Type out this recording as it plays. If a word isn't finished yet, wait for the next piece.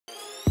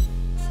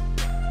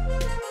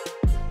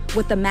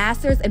With a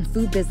master's in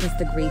food business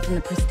degree from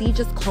the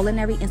prestigious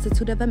Culinary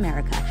Institute of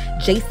America,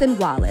 Jason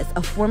Wallace,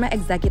 a former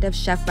executive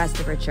chef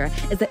restaurateur,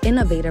 is an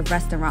innovative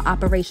restaurant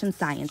operations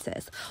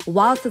scientist.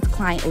 Wallace's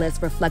client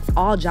list reflects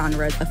all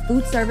genres of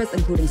food service,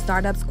 including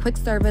startups, quick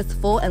service,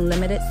 full and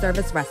limited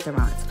service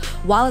restaurants.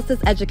 Wallace's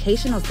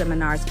educational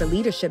seminars for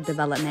leadership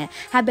development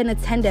have been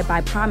attended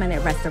by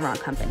prominent restaurant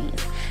companies.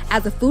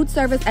 As a food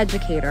service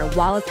educator,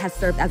 Wallace has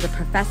served as a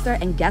professor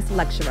and guest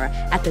lecturer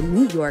at the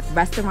New York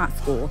Restaurant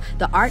School,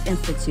 the Art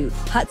Institute,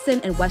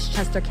 Hudson and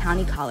Westchester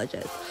County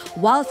Colleges.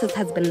 Wallace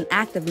has been an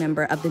active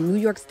member of the New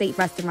York State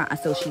Restaurant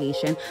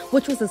Association,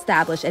 which was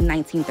established in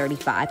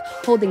 1935,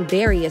 holding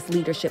various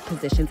leadership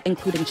positions,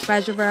 including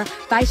treasurer,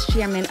 vice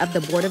chairman of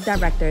the board of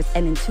directors,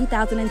 and in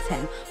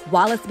 2010,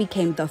 Wallace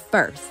became the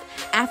first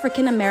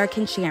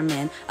African-American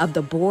chairman of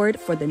the board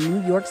for the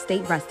New York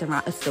State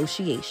Restaurant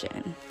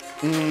Association.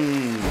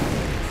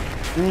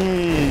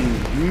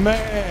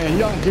 Man,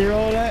 y'all hear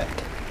all that?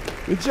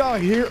 Did y'all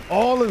hear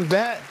all of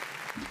that?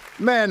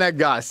 Man, that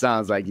guy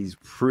sounds like he's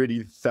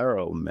pretty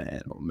thorough,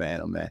 man. Oh,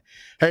 man, oh, man.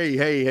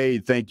 Hey,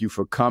 thank you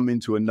for coming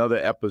to another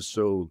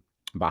episode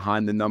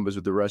Behind the Numbers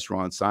with the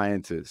Restaurant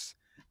Scientist.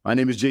 My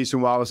name is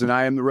Jason Wallace, and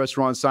I am the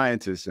Restaurant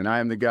Scientist, and I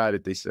am the guy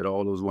that they said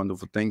all those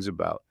wonderful things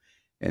about.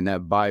 And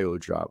that bio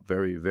drop,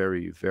 very,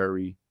 very,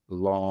 very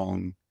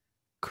long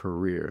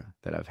career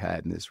that I've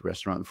had in this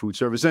restaurant and food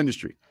service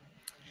industry.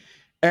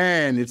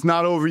 And it's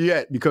not over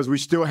yet because we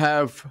still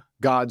have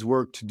God's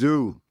work to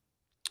do.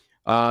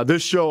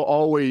 This show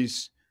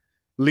always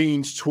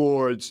leans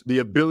towards the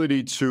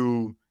ability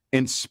to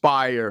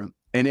inspire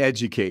and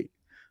educate.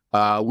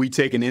 We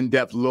take an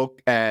in-depth look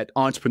at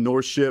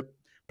entrepreneurship,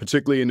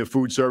 particularly in the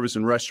food service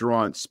and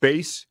restaurant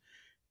space,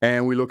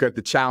 and we look at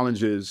the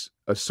challenges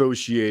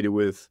associated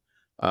with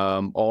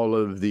all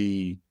of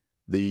the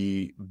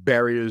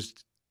barriers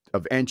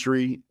of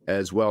entry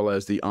as well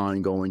as the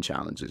ongoing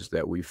challenges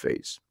that we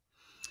face.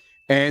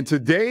 And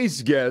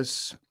today's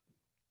guest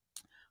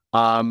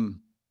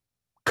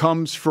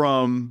comes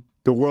from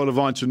the world of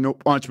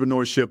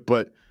entrepreneurship,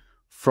 but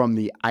from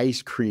the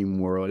ice cream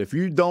world. If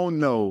you don't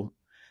know,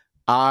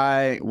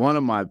 one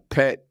of my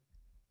pet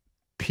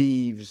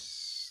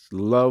peeves,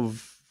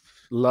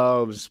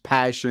 loves,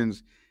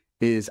 passions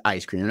is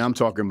ice cream. And I'm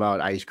talking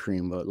about ice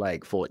cream with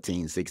like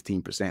 14,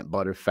 16%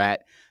 butter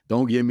fat.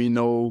 Don't give me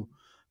no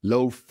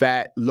low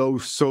fat, low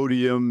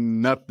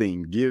sodium,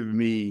 nothing. Give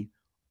me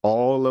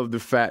all of the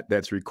fat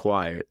that's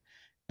required.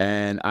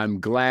 And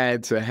I'm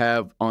glad to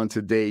have on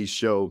today's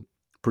show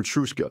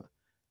Petrushka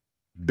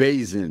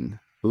Bazin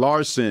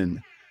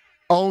Larsen,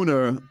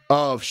 owner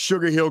of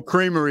Sugar Hill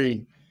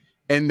Creamery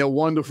in the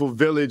wonderful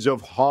village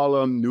of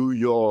Harlem, New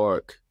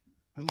York.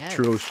 Yes.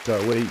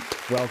 Petrushka,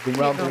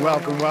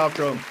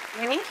 welcome.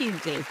 Thank you,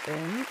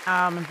 Jason.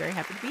 I'm very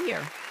happy to be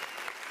here.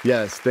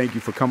 Yes, thank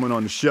you for coming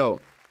on the show.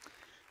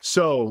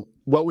 So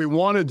what we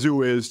want to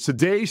do is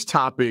today's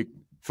topic,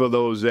 for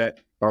those that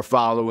are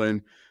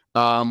following,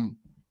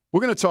 we're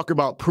going to talk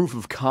about proof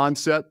of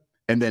concept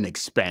and then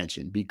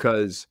expansion,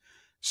 because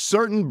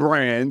certain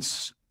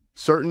brands,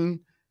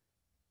 certain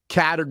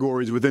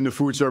categories within the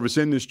food service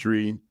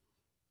industry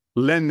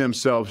lend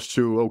themselves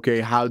to, okay,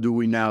 how do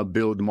we now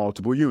build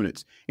multiple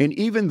units? And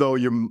even though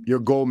your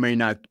goal may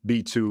not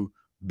be to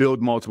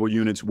build multiple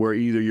units where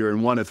either you're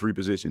in one of three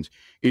positions,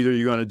 either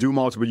you're going to do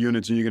multiple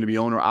units and you're going to be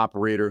owner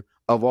operator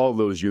of all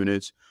those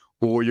units,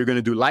 or you're going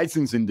to do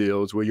licensing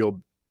deals where you'll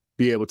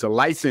be able to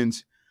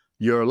license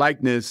your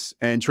likeness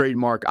and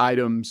trademark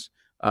items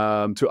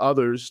to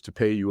others to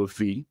pay you a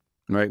fee,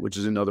 right? Which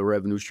is another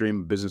revenue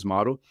stream, business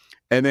model.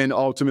 And then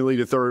ultimately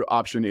the third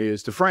option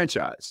is to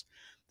franchise.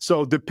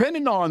 So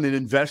depending on an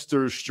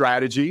investor's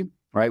strategy,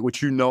 right,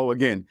 which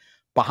again,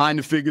 behind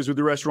the figures with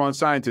the Restaurant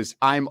Scientist,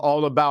 I'm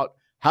all about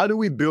how do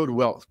we build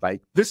wealth?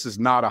 Like, this is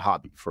not a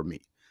hobby for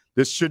me.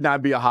 This should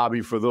not be a hobby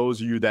for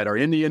those of you that are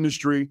in the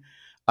industry,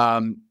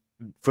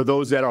 for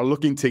those that are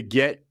looking to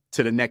get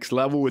to the next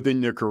level within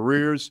their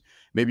careers.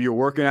 Maybe you're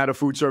working at a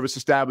food service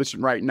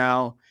establishment right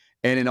now,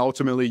 and then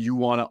ultimately you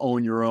want to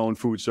own your own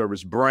food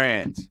service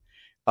brand.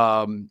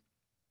 The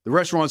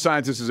Restaurant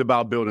Scientist is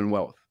about building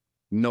wealth.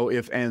 No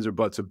ifs, ands, or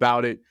buts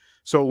about it.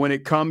 So when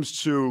it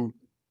comes to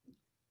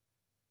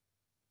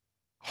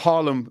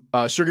Harlem,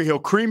 Sugar Hill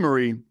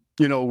Creamery,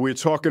 we're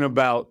talking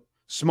about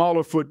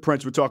smaller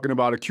footprints. We're talking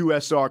about a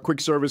QSR,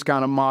 quick service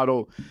kind of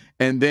model.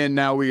 And then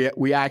now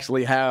we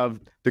actually have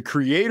the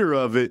creator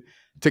of it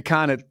to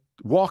kind of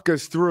walk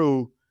us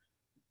through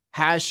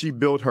how she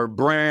built her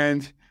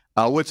brand,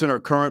 what's in her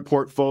current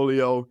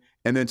portfolio,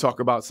 and then talk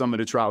about some of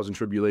the trials and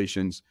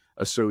tribulations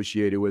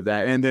associated with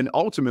that. And then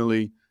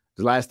ultimately,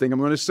 the last thing I'm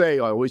going to say,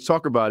 I always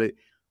talk about it,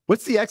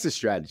 what's the exit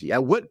strategy?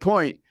 At what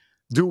point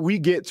do we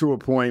get to a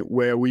point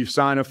where we've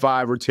signed a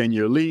 5 or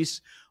 10-year lease,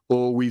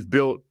 or we've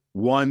built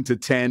 1 to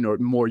 10 or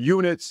more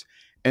units,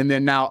 and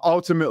then now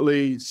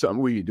ultimately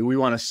do we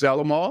want to sell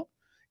them all?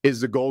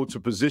 Is the goal to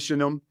position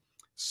them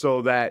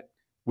so that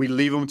we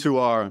leave them to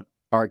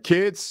our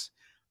kids,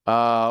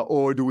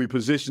 or do we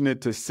position it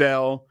to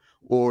sell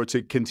or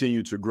to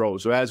continue to grow?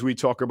 So as we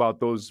talk about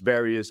those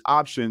various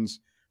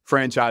options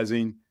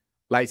franchising,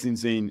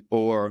 licensing,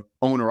 or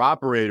owner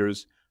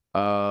operators,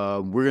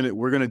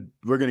 we're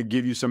gonna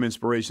give you some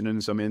inspiration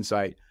and some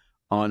insight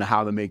on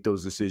how to make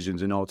those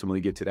decisions and ultimately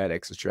get to that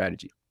exit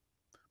strategy.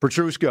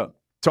 Petrushka,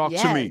 talk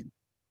to me.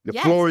 The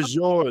floor is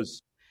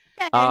yours.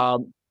 Okay.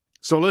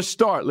 So let's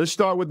start. Let's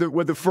start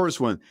with the first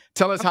one.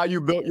 Tell us how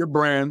you built your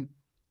brand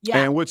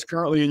and what's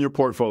currently in your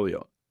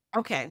portfolio.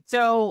 Okay.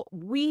 So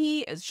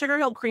Sugar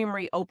Hill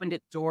Creamery opened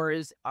its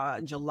doors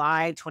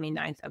July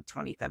 29th of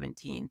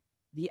 2017.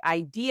 The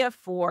idea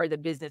for the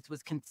business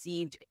was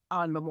conceived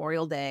on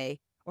Memorial Day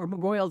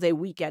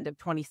weekend of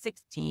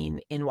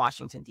 2016 in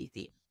Washington,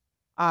 D.C.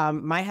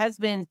 My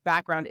husband's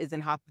background is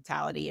in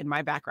hospitality and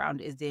my background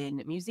is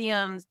in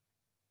museums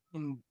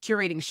and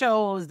curating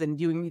shows and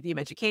doing museum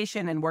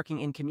education and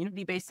working in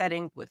community-based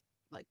settings with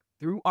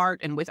through art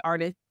and with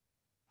artists.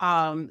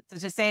 So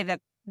to say that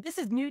this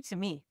is new to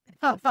me.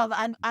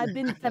 I've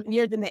been 7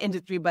 years in the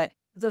industry, but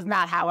this is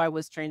not how I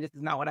was trained. This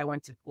is not what I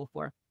went to school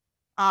for.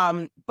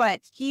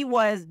 But he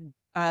was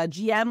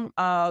GM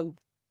of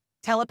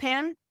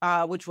Telepan,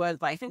 which was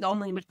I think the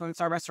only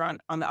Michelin-star restaurant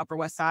on the Upper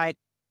West Side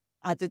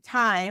at the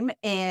time.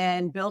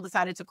 And Bill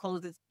decided to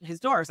close his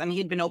doors. I mean,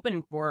 he'd been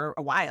open for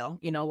a while,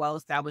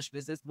 well-established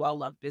business,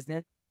 well-loved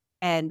business.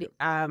 And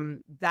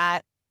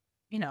that,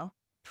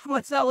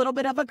 was a little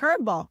bit of a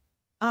curveball.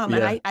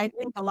 And I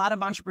think a lot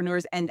of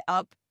entrepreneurs end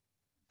up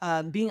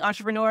being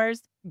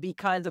entrepreneurs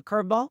because of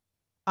curveball,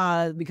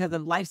 because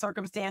of life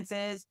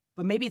circumstances,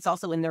 but maybe it's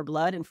also in their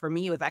blood. And for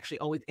me, it was actually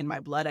always in my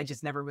blood. I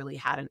just never really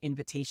had an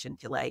invitation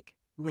to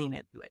lean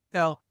into it.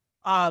 So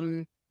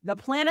the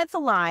planets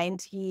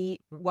aligned. He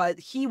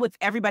with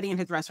everybody in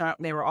his restaurant.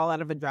 They were all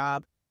out of a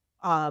job.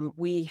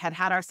 We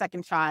had our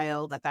second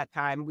child at that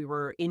time. We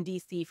were in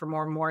DC for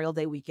Memorial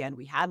Day weekend.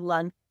 We had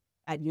lunch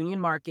at Union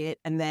Market.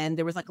 And then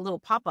there was a little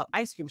pop-up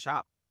ice cream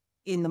shop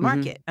in the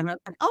market. And I was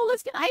like, oh,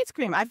 let's get ice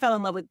cream. I fell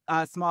in love with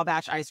small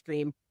batch ice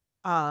cream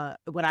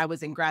when I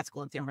was in grad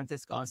school in San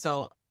Francisco. And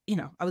so,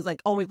 I was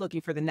always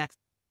looking for the next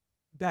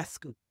best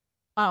scoop.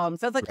 So I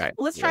was like, well,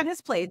 let's try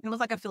this place. And it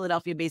was a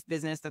Philadelphia-based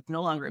business that's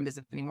no longer in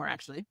business anymore,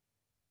 actually.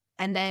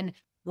 And then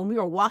when we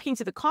were walking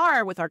to the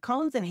car with our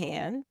cones in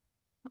hand,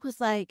 I was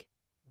like,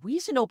 we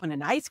should open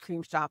an ice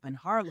cream shop in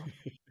Harlem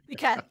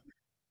because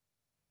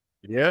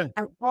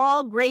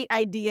all great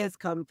ideas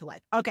come to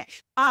life. Okay.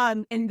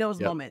 In those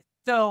moments.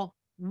 So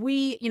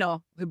we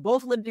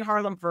both lived in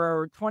Harlem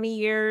for 20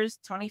 years,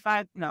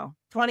 21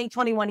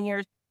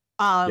 years.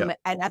 And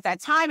at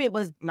that time it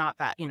was not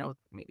that,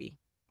 maybe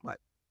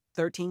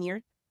 13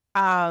 years.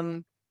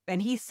 And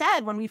he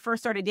said, when we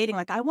first started dating,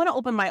 I want to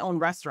open my own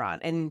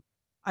restaurant. And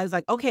I was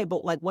like, okay,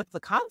 but what's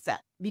the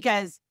concept?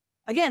 Because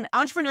again,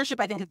 entrepreneurship,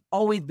 I think, has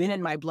always been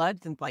in my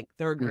blood since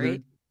third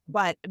grade.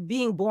 But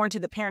being born to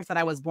the parents that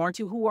I was born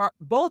to, who are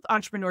both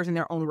entrepreneurs in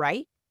their own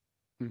right,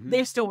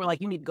 they still were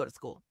you need to go to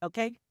school.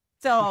 Okay.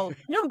 So,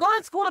 go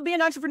to school to be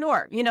an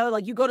entrepreneur,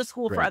 you go to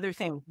school for other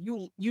things.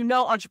 You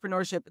know,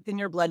 entrepreneurship, it's in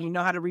your blood, you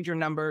know how to read your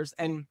numbers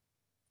and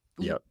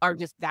you are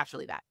just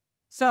naturally that.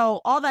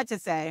 So all that to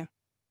say,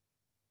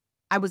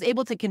 I was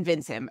able to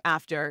convince him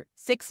after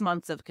 6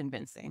 months of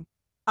convincing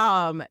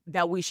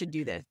that we should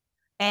do this.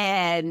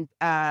 And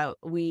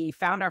we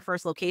found our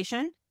first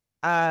location,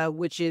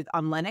 which is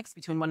on Lenox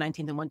between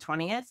 119th and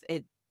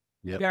 120th.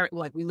 Very,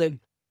 we live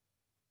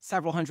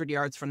several hundred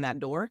yards from that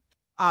door.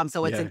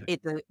 So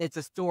it's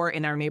a store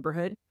in our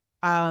neighborhood.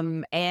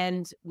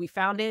 And we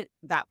found it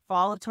that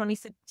fall of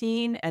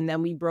 2016. And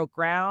then we broke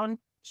ground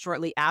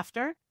shortly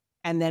after.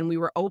 And then we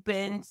were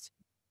opened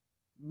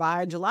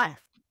by July.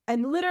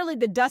 And literally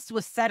the dust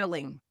was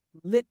settling,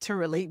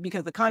 literally,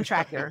 because the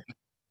contractor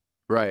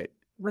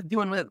was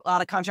doing what a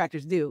lot of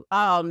contractors do.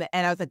 And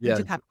I was like, we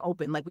just have to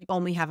open. We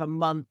only have a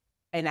month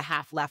and a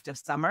half left of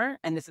summer.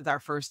 And this is our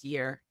first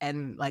year.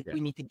 And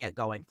we need to get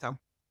going. So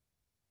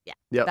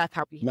that's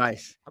how we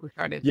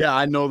started. Yeah,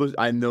 I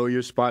know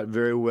your spot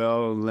very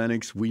well,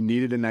 Lenox. We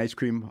needed an ice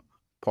cream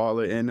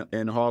parlor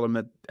in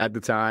Harlem at the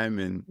time,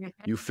 and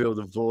you filled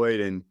the void,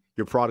 and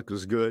your product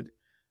was good.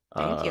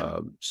 Thank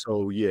you.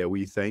 So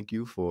we thank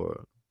you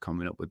for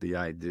coming up with the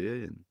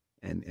idea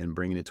and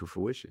bringing it to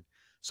fruition.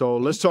 So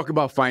let's talk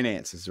about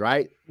finances,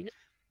 right?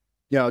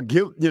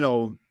 Give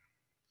the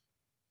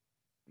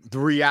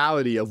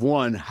reality of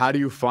one. How do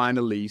you find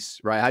a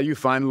lease, right? How do you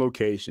find a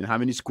location? How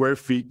many square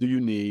feet do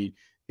you need?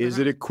 Is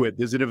it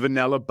equipped? Is it a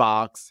vanilla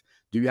box?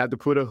 Do you have to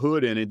put a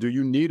hood in it? Do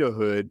you need a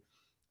hood?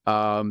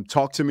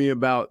 Talk to me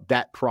about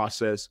that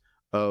process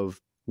of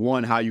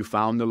one, how you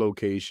found the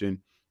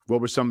location.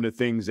 What were some of the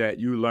things that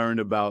you learned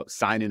about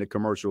signing a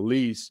commercial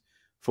lease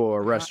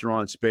for a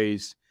restaurant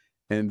space,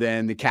 and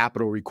then the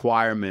capital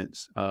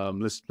requirements?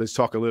 Let's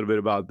talk a little bit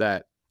about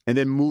that, and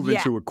then move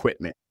into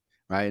equipment,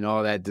 right, and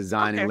all that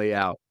design and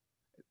layout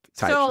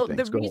types of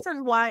things.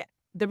 So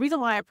the reason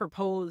why I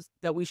proposed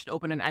that we should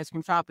open an ice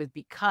cream shop is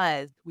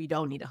because we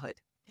don't need a hood.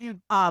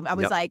 I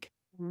was like,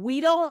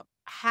 we don't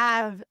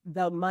have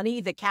the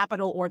money, the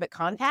capital, or the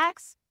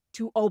contacts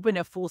to open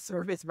a full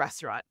service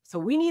restaurant. So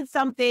we need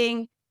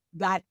something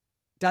that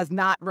does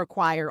not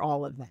require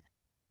all of that.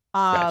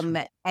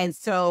 Gotcha. And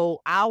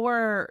so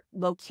our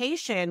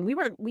location,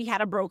 we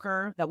had a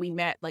broker that we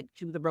met, like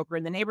she was a broker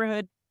in the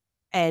neighborhood,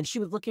 and she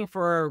was looking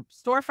for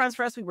storefronts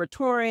for us. We were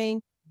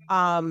touring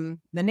the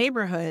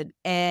neighborhood,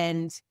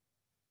 and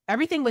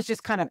everything was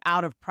just kind of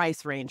out of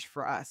price range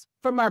for us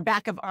from our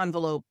back of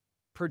envelope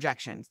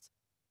projections.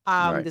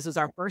 Right. This was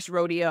our first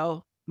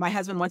rodeo. My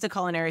husband went to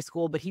culinary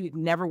school, but he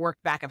never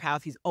worked back of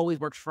house. He's always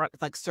worked front,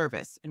 like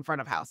service in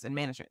front of house and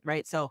management,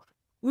 right? So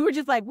we were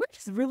just like, we're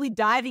just really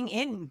diving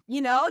in,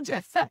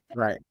 just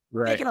Right.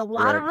 Right. taking a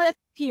lot of Right. risk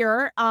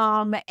here.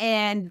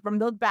 And from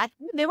those back,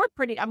 they were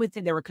pretty, I would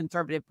say they were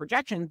conservative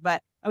projections,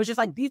 but I was just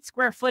like, these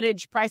square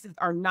footage prices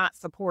are not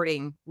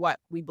supporting what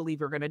we believe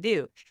we're going to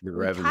do. The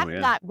We kind revenue. of Yeah.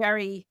 got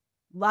very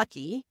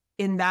lucky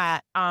in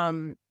that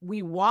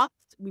we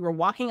were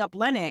walking up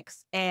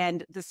Lenox,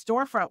 and the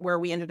storefront where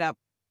we ended up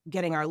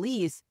getting our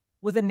lease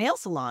was a nail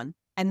salon.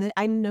 And then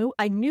I knew,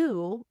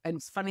 and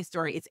it's a funny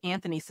story. It's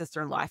Anthony's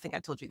sister-in-law. I think I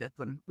told you this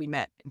when we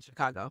met in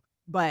Chicago.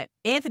 But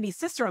Anthony's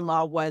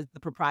sister-in-law was the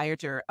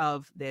proprietor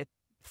of the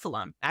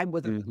salon. I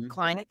was a Hmm.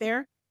 client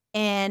there.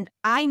 And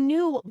I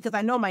knew, because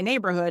I know my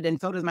neighborhood,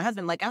 and so does my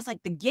husband, like I was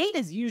like, the gate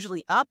is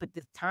usually up at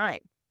this time.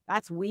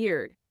 That's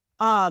weird.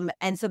 And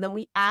so then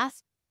we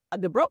asked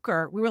the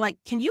broker, we were like,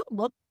 can you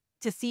look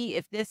to see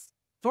if this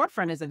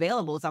storefront is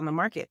available? It's on the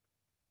market.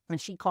 And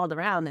she called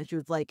around and she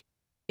was like,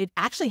 it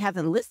actually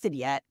hasn't listed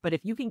yet, but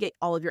if you can get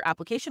all of your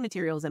application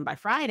materials in by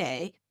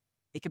Friday,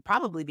 it could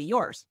probably be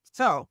yours.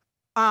 So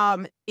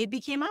it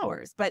became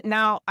ours. But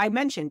now I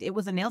mentioned it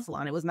was a nail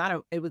salon. It was not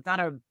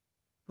a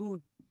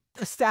food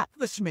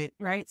establishment,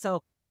 right?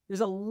 So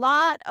there's a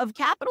lot of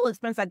capital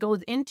expense that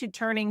goes into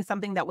turning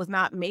something that was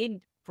not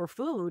made for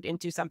food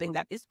into something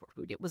that is for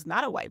food. It was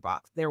not a white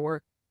box. There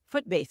were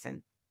foot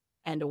basins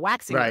and a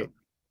waxing Right. room.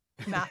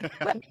 Not,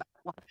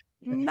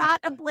 not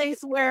a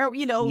place where, we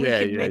Yeah.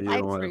 could Yeah. make You ice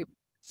don't want cream.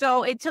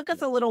 So it took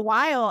us a little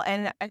while,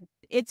 and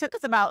it took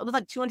us it was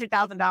like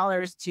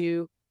 $200,000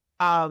 to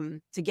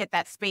get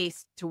that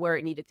space to where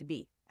it needed to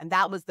be. And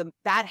that was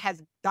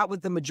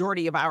the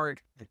majority of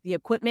the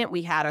equipment.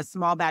 We had a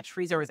small batch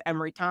freezer. It was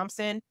Emery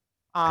Thompson.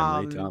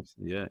 Emery Um,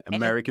 Thompson. Yeah. and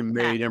American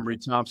yeah, made Emery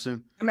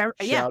Thompson. yeah,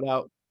 Shout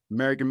out.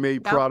 American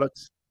made yep,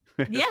 products.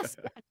 yes.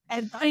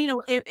 And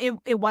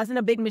it wasn't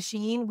a big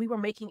machine. We were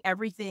making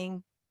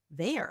everything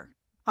there.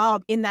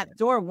 In that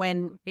store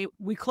when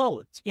we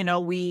closed.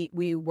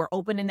 We were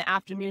open in the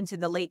afternoon to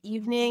the late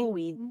evening.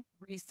 We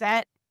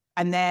reset,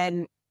 and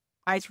then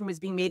ice cream was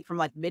being made from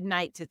like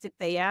midnight to 6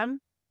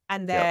 a.m.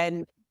 And Yep.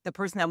 then the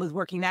person that was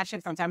working that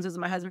shift, sometimes it was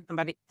my husband,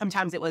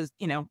 sometimes it was,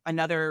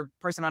 another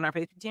person on our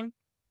pastry team.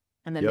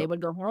 And then they Yep.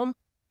 would go home,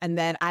 and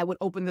then I would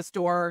open the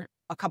store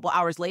a couple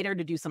hours later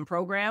to do some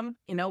program.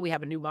 We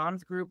have a new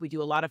moms group. We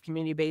do a lot of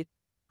community-based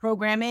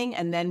programming,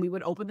 and then we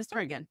would open the store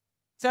again.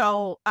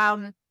 So,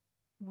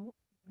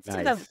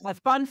 Nice. a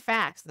fun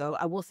fact, though,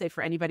 I will say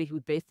for anybody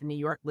who's based in New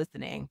York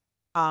listening,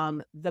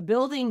 the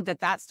building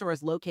that store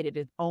is located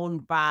is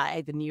owned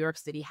by the New York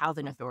City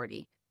Housing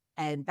Authority.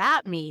 And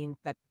that means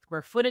that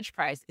square footage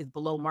price is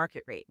below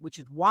market rate, which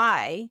is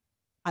why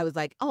I was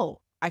like, oh,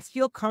 I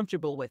feel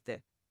comfortable with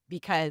this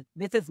because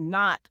this is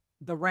not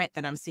the rent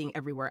that I'm seeing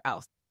everywhere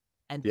else.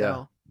 And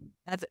Yeah.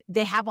 so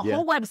they have a Yeah.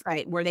 whole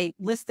website where they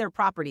list their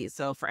properties.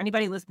 So for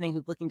anybody listening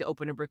who's looking to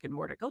open a brick and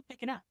mortar, go check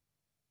it out.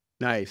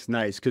 Nice.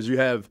 Nice. Because you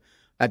have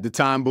at the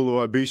time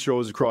Boulevard Bistro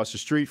was across the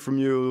street from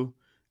you,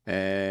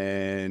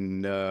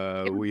 and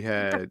we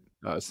had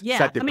Yeah,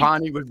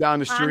 Satipani was down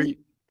the street.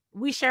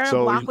 we share a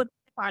So block with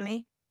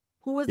Tiffany,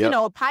 who was, yep.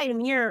 a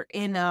pioneer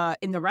in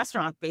the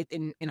restaurant space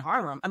in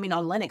Harlem. I mean,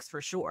 on Lenox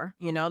for sure.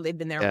 They've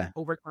been there Yeah.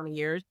 over 20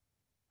 years.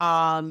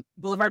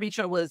 Boulevard Beach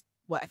was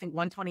I think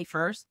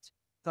 121st.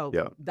 So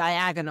Yeah.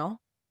 diagonal.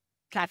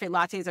 Cafe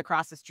Lattes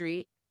across the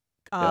street.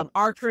 Yep.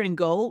 Archer and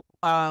Go.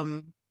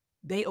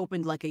 They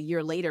opened like a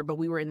year later, but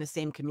we were in the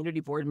same community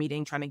board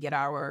meeting trying to get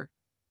our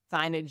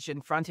signage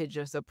and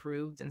frontages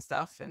approved and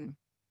stuff. And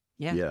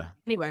yeah. Yeah.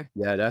 Anyway.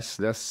 Yeah.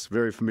 That's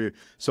very familiar.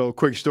 So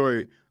quick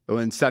story.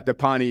 When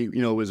Satipani,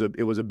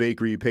 it was a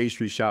bakery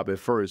pastry shop at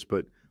first,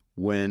 but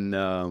when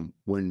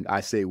I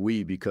say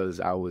we, because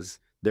I was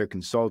their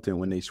consultant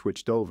when they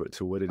switched over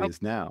to what it Oh,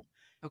 is now.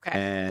 okay.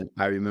 And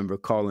I remember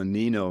calling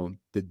Nino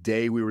the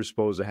day we were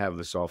supposed to have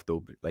a soft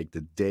open, like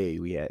the day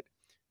we had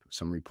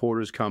some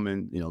reporters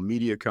coming,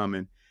 media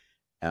coming,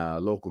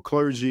 local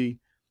clergy.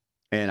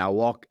 And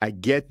I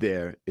get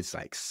there, it's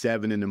like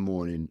 7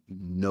 a.m,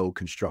 no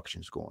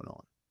construction's going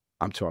on.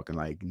 I'm talking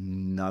like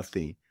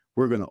nothing.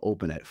 We're going to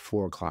open at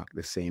 4:00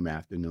 the same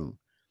afternoon.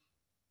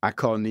 I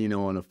called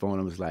Nino on the phone.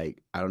 I was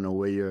like, I don't know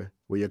where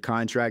your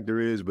contractor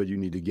is, but you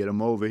need to get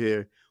him over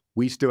here.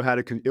 We still had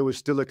it was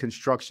still a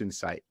construction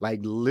site, like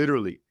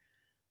literally.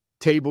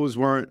 Tables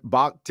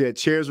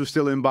chairs were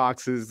still in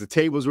boxes. The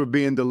tables were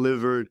being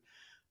delivered.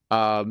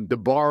 The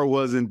bar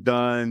wasn't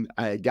done.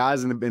 I had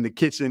guys in the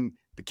kitchen.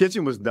 The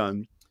kitchen was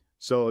done.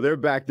 So they're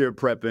back there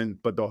prepping,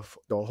 but the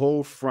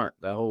whole front,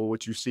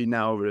 what you see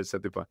now over there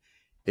at the point,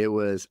 it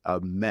was a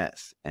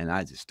mess. And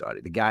I just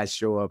started. The guys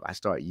show up. I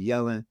start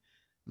yelling.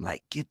 I'm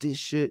like, get this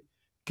shit.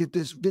 get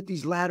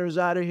these ladders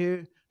out of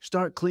here,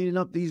 start cleaning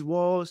up these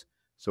walls.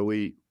 So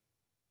we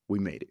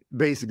made it.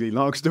 Basically,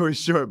 long story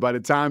short, by the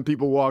time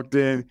people walked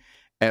in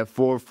at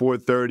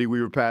 4:30,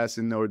 we were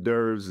passing hors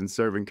d'oeuvres and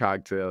serving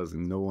cocktails,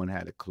 and no one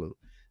had a clue.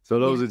 So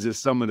those are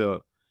just some of the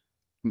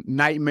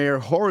nightmare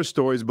horror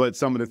stories, but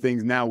some of the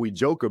things now we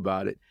joke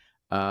about it.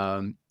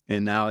 And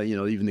now,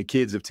 even the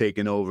kids have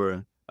taken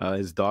over.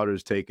 His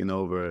daughter's taken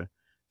over.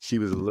 She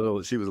was a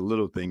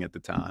little thing at the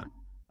time.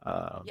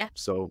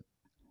 So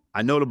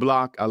I know the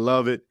block. I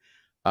love it.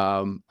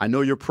 I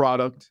know your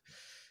product.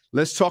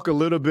 Let's talk a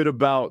little bit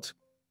about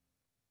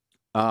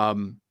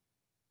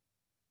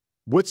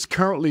what's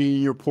currently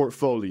in your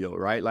portfolio,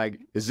 right? Like,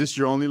 is this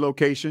your only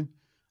location?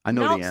 I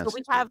know the answer. So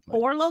we have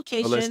 4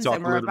 locations. So let's talk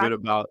a little bit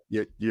about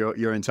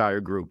your entire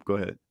group. Go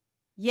ahead.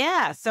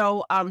 Yeah.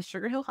 So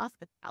Sugar Hill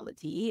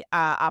Hospitality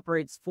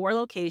operates 4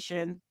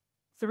 locations.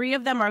 3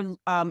 of them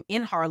are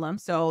in Harlem.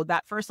 So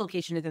that first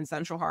location is in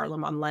Central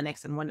Harlem on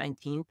Lenox and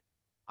 119th.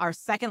 Our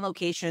second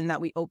location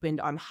that we opened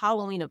on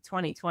Halloween of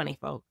 2020,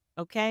 folks.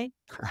 Okay.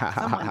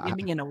 Someone give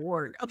me an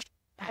award.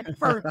 Okay.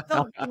 For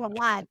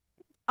alive.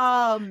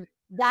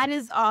 That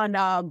is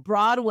on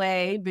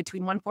Broadway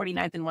between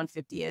 149th and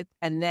 150th.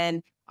 And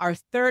then our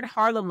third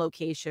Harlem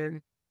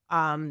location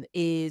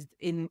is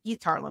in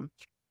East Harlem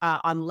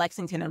on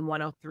Lexington and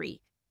 103.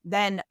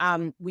 Then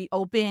we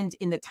opened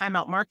in the Time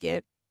Out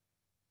Market,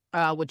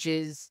 which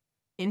is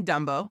in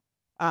Dumbo,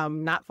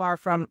 not far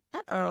from,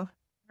 so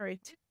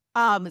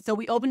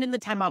we opened in the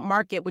Time Out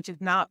Market, which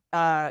is not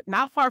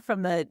far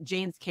from the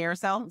Jane's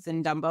Carousel. It's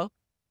in Dumbo.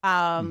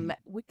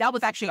 That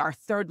was actually our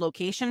third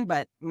location,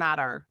 but not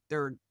our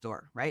third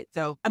store, right?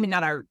 So,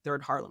 not our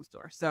third Harlem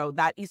store. So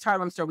that East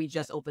Harlem store we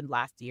just opened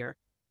last year.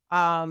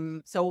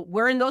 So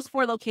we're in those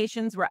 4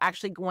 locations. We're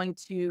actually going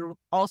to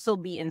also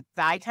be in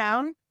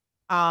Chi-Town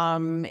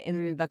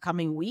in the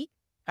coming week.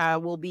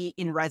 We'll be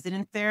in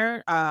residence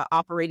there,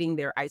 operating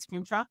their ice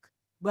cream truck.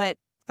 But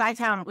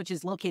Chi-Town, which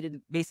is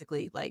located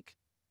basically like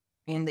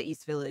in the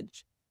East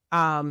Village,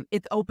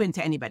 it's open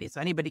to anybody.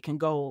 So anybody can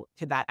go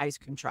to that ice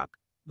cream truck,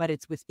 but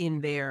it's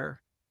within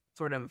their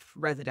sort of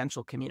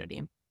residential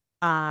community.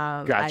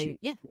 Gotcha.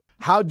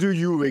 How do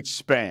you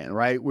expand,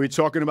 right? We're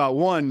talking about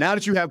one, now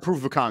that you have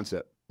proof of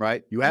concept,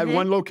 right? You had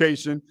one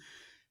location,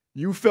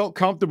 you felt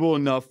comfortable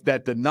enough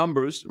that the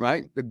numbers,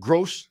 right? The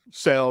gross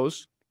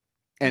sales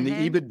and the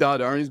EBITDA,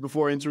 the earnings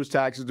before interest,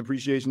 taxes,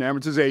 depreciation,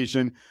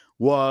 amortization,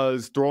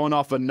 was throwing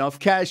off enough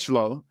cash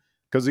flow.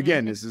 Because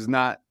again, this is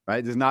not,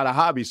 right? This is not a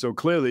hobby. So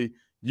clearly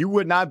you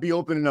would not be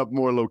opening up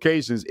more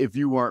locations if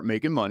you weren't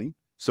making money.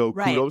 So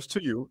kudos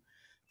to you.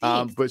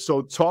 But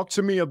so talk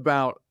to me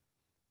about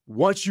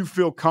once you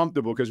feel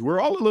comfortable, because we're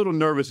all a little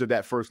nervous at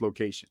that first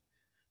location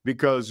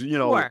because,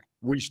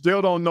 we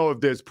still don't know if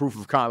there's proof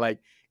of concept. Like,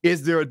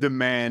 is there a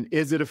demand?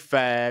 Is it a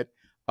fad?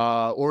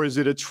 Or is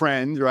it a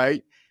trend,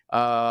 right?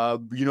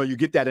 You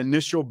get that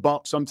initial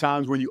bump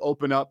sometimes when you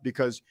open up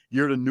because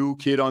you're the new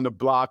kid on the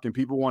block and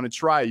people want to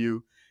try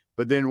you.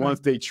 But then once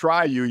they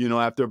try you,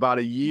 after about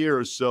a year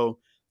or so,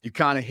 you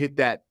kind of hit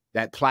that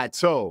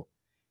plateau.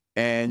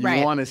 And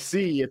you want to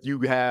see if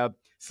you have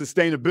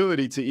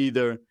sustainability to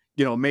either,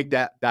 make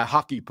that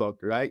hockey puck,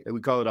 right?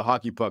 We call it a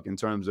hockey puck in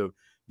terms of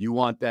you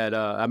want that,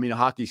 a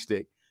hockey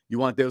stick. You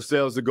want those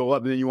sales to go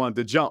up and then you want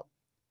to jump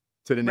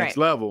to the next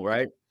level,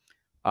 right?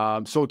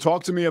 So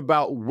talk to me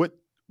about what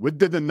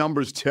did the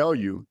numbers tell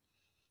you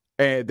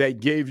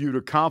that gave you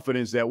the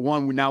confidence that,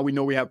 one, now we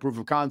know we have proof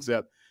of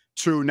concept.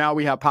 2, now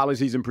we have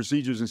policies and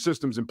procedures and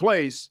systems in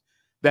place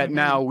that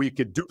now we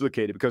could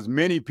duplicate it, because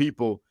many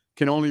people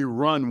can only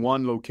run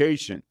one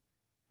location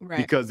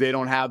because they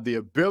don't have the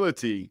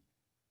ability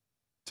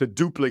to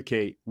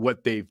duplicate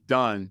what they've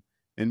done.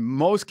 In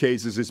most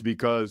cases, it's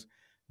because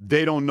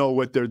they don't know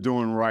what they're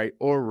doing right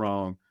or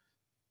wrong.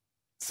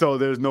 So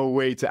there's no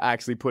way to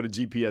actually put a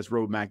GPS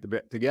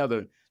roadmap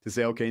together to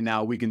say, okay,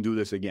 now we can do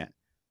this again.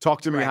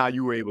 Talk to me how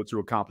you were able to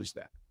accomplish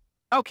that.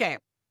 Okay.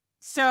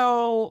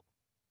 So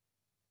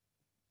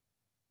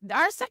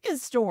our second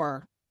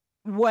store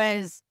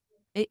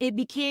it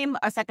became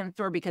a second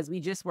store because we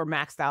just were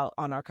maxed out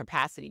on our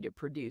capacity to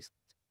produce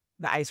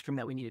the ice cream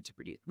that we needed to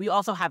produce. We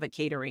also have a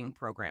catering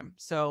program.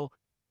 So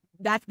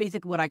that's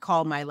basically what I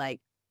call my,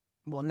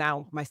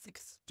 now my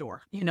 6th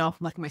store,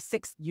 like my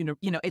 6th,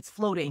 it's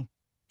floating.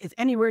 It's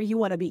anywhere you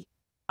want to be.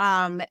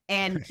 And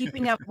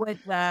keeping up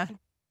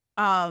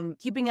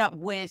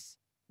with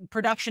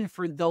production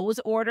for those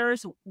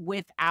orders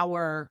with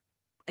our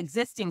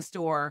existing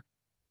store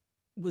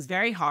was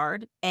very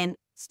hard. And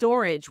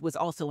storage was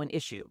also an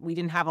issue. We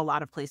didn't have a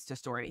lot of place to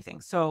store anything.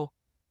 So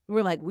we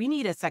were like, we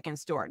need a second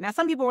store. Now,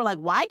 some people were like,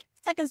 why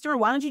second store?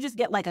 Why don't you just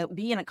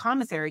be in a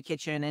commissary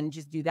kitchen and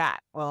just do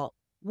that? Well,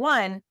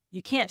 one,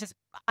 you can't just,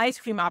 ice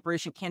cream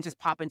operation can't just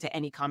pop into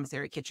any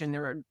commissary kitchen.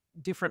 There are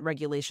different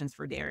regulations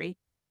for dairy.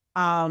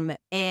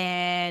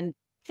 And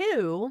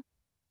 2,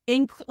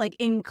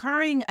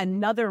 incurring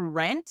another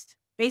rent,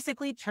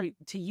 basically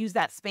to use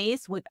that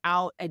space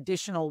without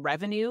additional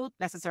revenue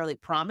necessarily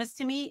promised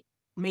to me,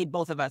 made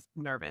both of us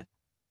nervous.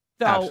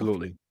 So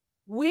Absolutely.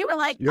 we were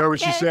like, You heard what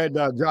she okay. said?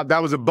 That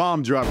was a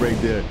bomb drop right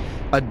there.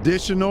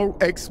 Additional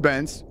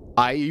expense,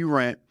 i.e.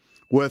 rent,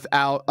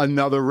 without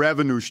another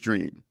revenue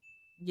stream.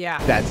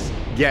 Yeah. That's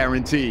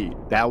guaranteed.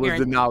 That was the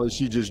Guaranteed. knowledge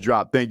she just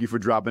dropped. Thank you for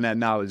dropping that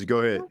knowledge. Go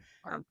ahead.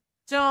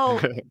 So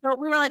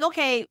we were like,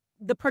 okay,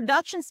 the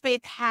production space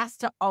has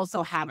to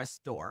also have a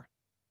store,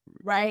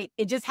 right?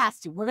 It just has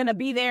to. We're gonna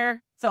be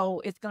there,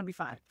 so it's gonna be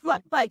fine.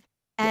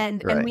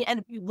 And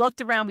we looked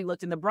around. We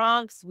looked in the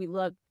Bronx. We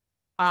looked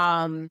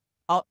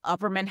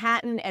Upper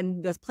Manhattan,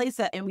 and this place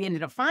and we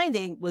ended up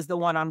finding was the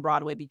one on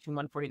Broadway between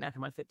 149th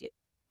and 150th.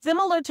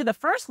 Similar to the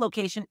first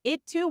location,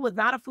 it too was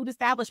not a food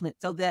establishment.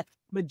 So the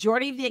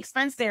majority of the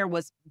expense there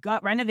was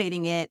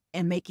renovating it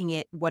and making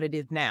it what it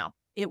is now.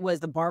 It was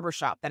the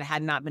barbershop that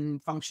had not been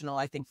functional,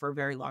 I think, for a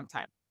very long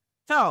time.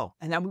 So,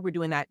 and then we were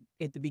doing that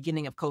at the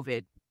beginning of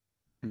COVID.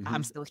 Mm-hmm.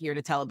 I'm still here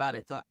to tell about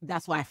it. So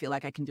that's why I feel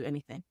like I can do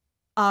anything.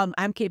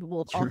 I'm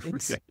capable of all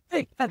things.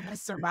 I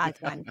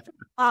survived that.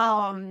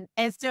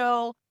 And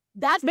so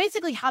that's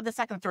basically how the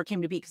second store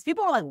came to be. Because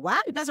people were like, wow,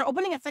 you guys are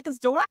opening a second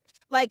store?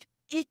 Like,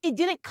 it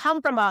didn't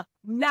come from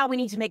now we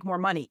need to make more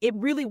money. It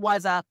really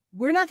was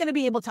we're not going to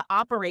be able to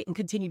operate and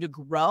continue to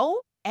grow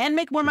and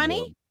make more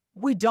money.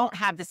 We don't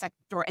have the second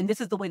store. And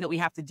this is the way that we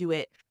have to do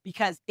it,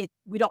 because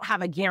we don't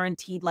have a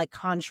guaranteed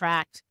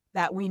contract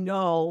that we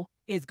know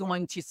is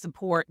going to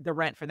support the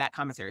rent for that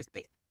commissary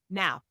space.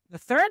 Now, the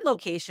third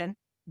location,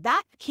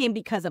 that came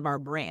because of our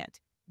brand.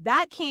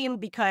 That came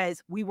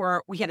because we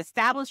had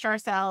established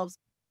ourselves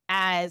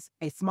as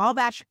a small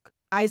batch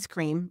ice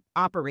cream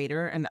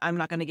operator. And I'm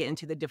not going to get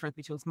into the difference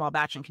between small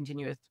batch and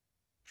continuous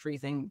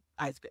freezing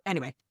ice cream.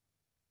 Anyway,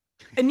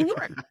 in New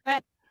York.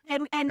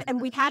 And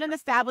we had an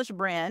established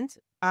brand,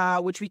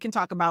 which we can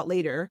talk about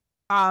later,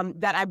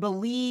 that I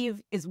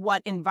believe is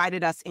what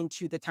invited us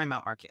into the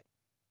timeout market.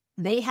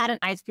 They had an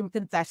ice cream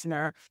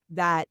concessionaire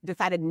that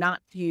decided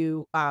not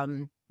to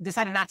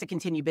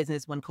continue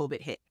business when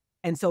COVID hit.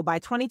 And so by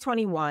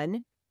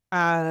 2021,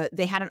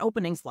 they had an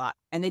opening slot,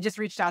 and they just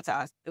reached out to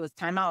us. It was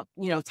Timeout.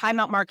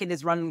 Timeout Market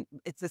is run.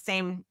 It's the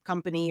same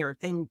company or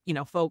thing,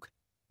 folk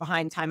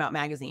behind Timeout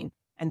Magazine.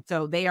 And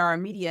so they are a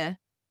media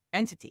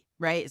entity,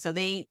 right? So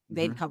they'd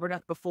covered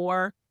us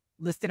before,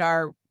 listed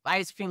our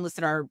ice cream,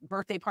 listed our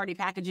birthday party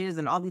packages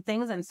and all these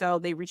things. And so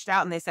they reached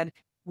out and they said,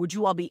 would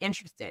you all be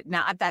interested?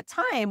 Now, at that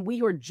time,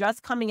 we were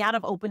just coming out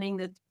of opening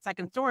the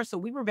second store. So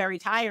we were very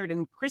tired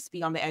and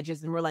crispy on the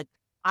edges. And we're like,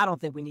 I don't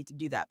think we need to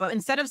do that. But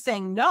instead of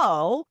saying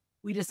no,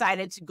 we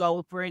decided to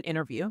go for an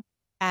interview.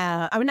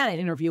 Not an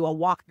interview, a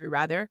walkthrough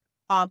rather,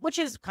 which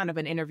is kind of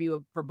an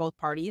interview for both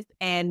parties.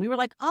 And we were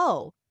like,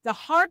 oh, the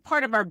hard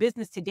part of our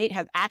business to date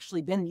has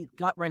actually been these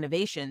gut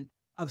renovations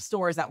of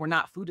stores that were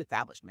not food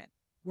establishments.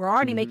 We're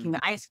already making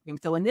the ice cream.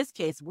 So in this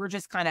case, we're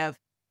just kind of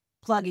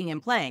plugging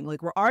and playing.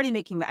 Like, we're already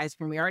making the ice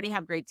cream. We already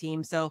have great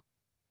teams. So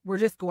we're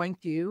just going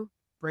to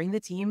bring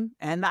the team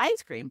and the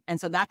ice cream. And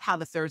so that's how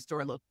the third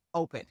store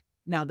opened.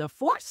 Now, the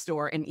fourth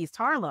store in East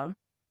Harlem,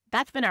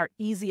 that's been our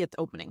easiest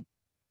opening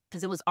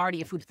because it was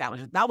already a food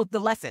establishment. That was the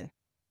lesson.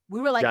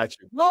 We were like,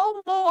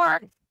 no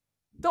more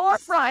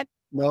storefront.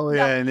 No more.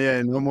 Yeah.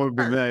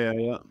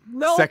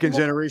 No Second more.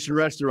 generation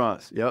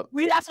restaurants. Yep.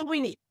 That's what we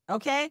need.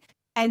 Okay.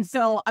 And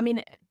so, I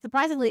mean,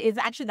 surprisingly, it's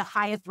actually the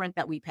highest rent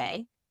that we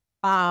pay.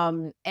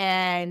 And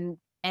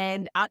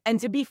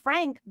to be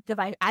frank,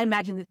 because I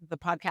imagine this is the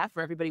podcast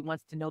where everybody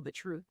wants to know the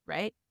truth,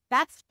 right?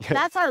 That's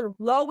our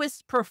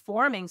lowest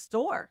performing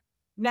store.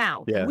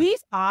 Now, we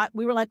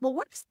were like, well,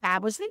 we're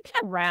established. They've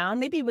been around.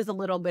 Maybe it was a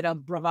little bit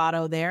of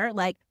bravado there.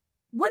 Like,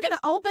 we're going to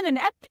open and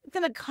everything's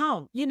going to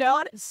come,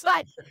 And it's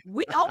like,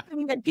 we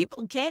open and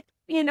people can't,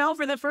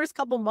 for the first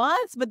couple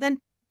months, but then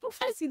we'll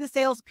try to see the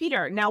sales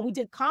peter. Now, we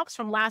did comps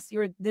from last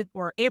year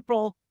or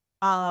April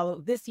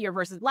this year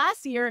versus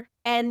last year,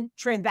 and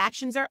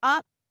transactions are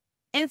up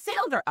and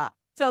sales are up.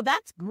 So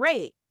that's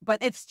great.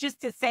 But it's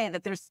just to say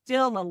that there's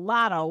still a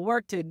lot of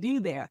work to do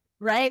there,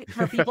 right?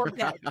 For people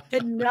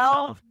to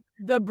know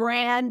the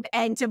brand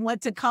and to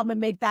want to come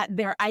and make that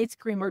their ice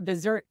cream or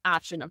dessert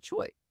option of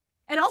choice.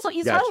 And also,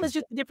 East Harlem is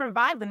just a different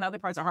vibe than other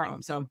parts of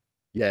Harlem. So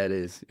yeah, it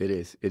is.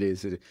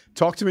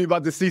 Talk to me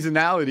about the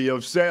seasonality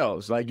of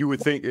sales. Like, you would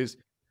think is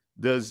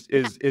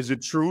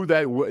it true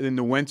that in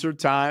the winter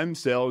time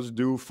sales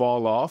do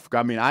fall off?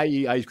 I mean, I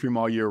eat ice cream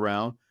all year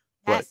round,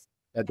 but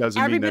that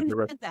doesn't mean that the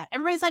rest.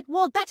 Everybody's like,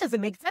 well, that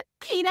doesn't make sense.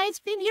 I eat ice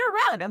cream year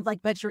round. I'm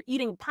like, but you're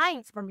eating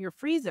pints from your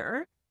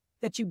freezer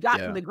that you got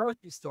from the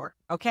grocery store,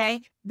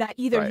 okay? That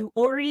either you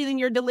ordered it in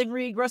your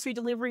grocery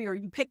delivery, or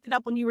you picked it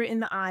up when you were in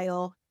the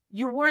aisle.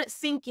 You weren't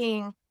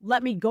thinking,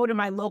 let me go to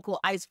my local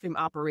ice cream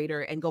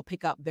operator and go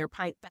pick up their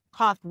pint that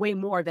cost way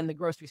more than the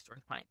grocery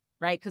store's pint,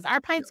 right? Because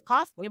our pints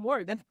cost way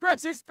more than the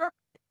grocery store.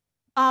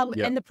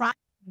 And the price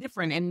is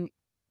different and,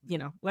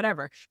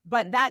 whatever.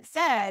 But that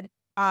said,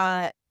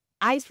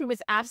 ice cream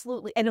is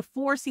absolutely, in a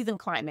 4-season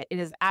climate, it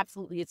is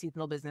absolutely a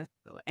seasonal business.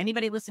 So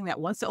anybody listening that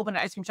wants to open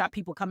an ice cream shop,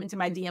 people come into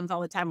my DMs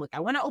all the time. Like,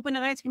 I want to open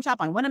an ice cream shop.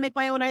 I want to make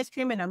my own ice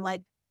cream. And I'm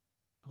like,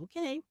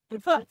 okay.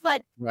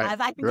 But as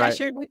I think I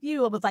shared with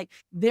you, it was like,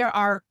 there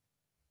are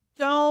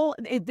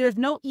there's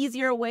no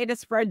easier way to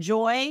spread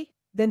joy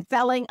than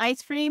selling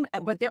ice cream,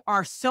 but there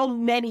are so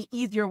many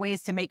easier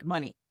ways to make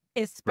money,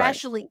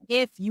 especially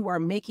if you are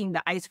making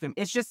the ice cream.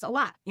 It's just a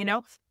lot,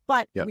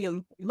 but we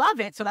love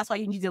it. So that's why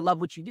you need to love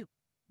what you do.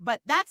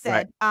 But that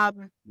said,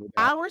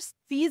 our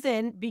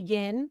season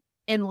begin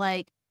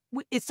in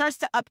it starts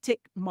to uptick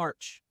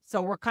March.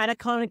 So we're kind of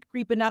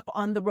creeping up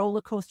on the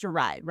roller coaster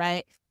ride,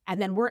 right?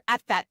 And then we're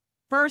at that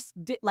first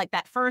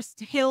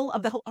hill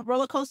of the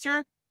roller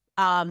coaster,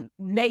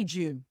 May,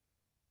 June.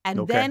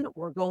 And then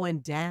we're going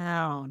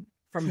down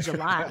from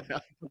July.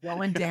 We're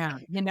going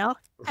down,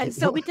 And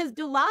so because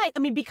July,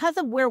 because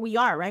of where we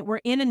are, right?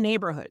 We're in a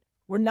neighborhood.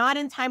 We're not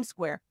in Times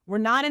Square. We're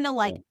not in a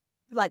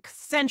like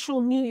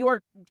central New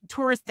York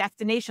tourist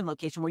destination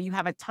location where you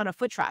have a ton of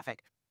foot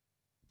traffic.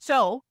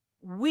 So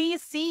we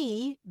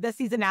see the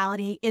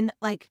seasonality in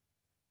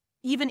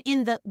even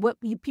in what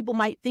people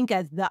might think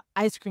as the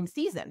ice cream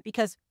season,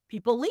 because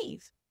people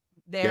leave.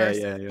 Their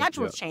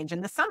schedules change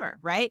in the summer,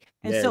 right?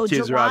 And so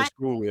kids July, are out of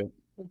school.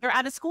 They're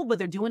out of school, but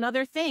they're doing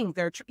other things.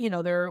 They're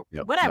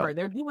whatever.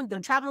 They're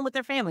traveling with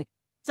their family.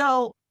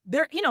 So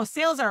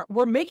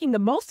we're making the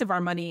most of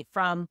our money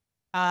from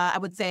I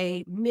would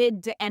say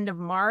mid to end of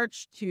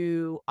March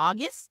to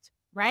August,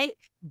 right?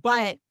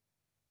 But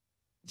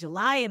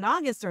July and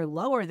August are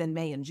lower than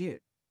May and June.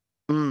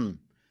 So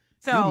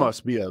you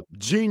must be a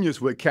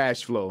genius with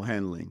cash flow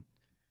handling.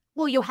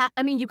 Well, you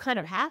kind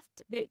of have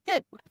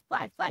to.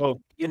 Flag.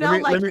 Well,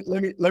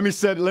 let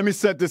me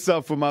set this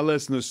up for my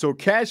listeners. So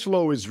cash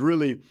flow is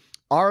really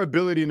our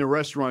ability in the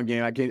restaurant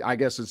game. I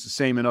guess it's the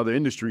same in other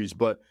industries,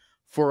 but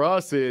for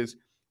us is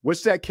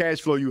what's that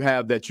cash flow you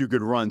have that you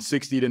could run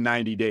 60 to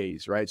 90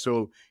 days, right?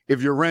 So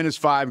if your rent is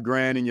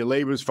 $5,000 and your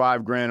labor is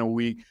 $5,000 a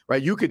week,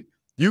 right?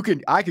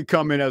 I could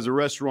come in as a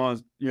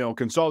restaurant,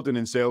 consultant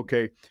and say,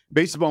 okay,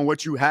 based upon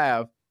what you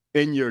have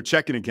in your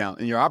checking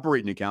account, in your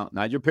operating account,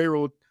 not your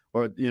payroll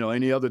or,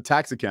 any other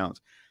tax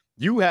accounts,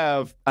 you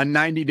have a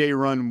 90-day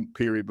run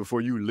period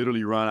before you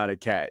literally run out of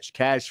cash.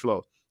 Cash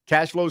flow.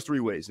 Cash flows three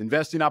ways: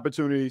 investing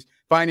opportunities,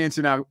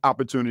 financing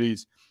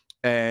opportunities,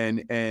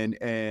 and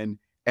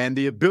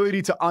the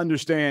ability to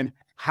understand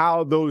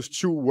how those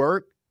two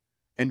work,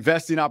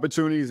 investing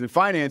opportunities and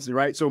financing,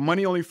 right? So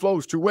money only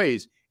flows two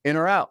ways, in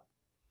or out.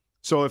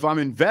 So if I'm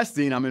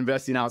investing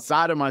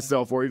outside of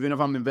myself, or even if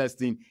I'm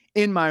investing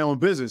in my own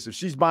business, if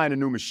she's buying a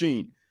new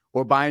machine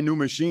or buying new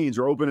machines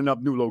or opening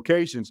up new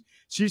locations,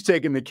 she's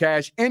taking the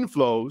cash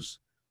inflows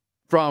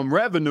from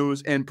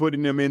revenues and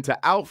putting them into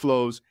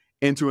outflows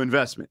into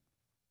investment,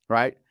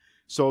 right?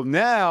 So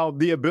now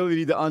the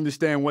ability to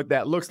understand what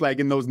that looks like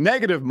in those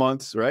negative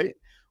months, right?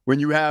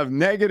 When you have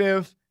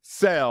negative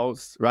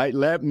sales, right?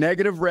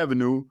 Negative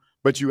revenue,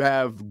 but you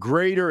have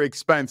greater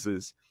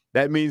expenses.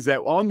 That means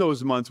that on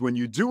those months when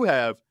you do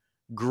have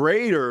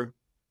greater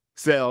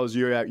sales,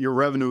 your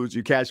revenues,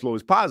 your cash flow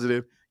is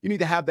positive, you need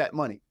to have that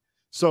money.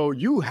 So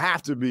you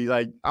have to be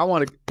I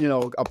want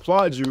to,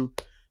 applaud you,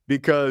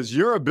 because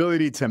your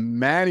ability to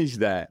manage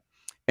that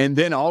and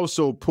then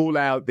also pull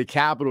out the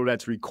capital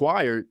that's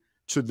required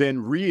to then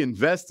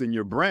reinvest in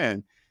your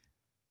brand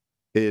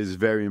is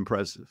very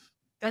impressive.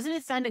 Doesn't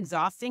it sound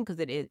exhausting? Because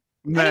it is.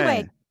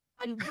 Man.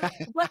 Anyway,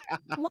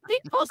 let me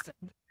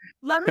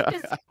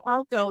just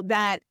also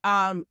that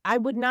I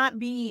would not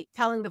be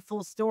telling the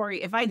full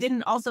story if I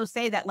didn't also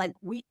say that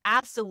we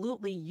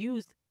absolutely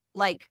used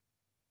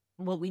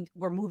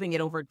we're moving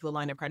it over to a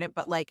line of credit,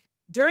 but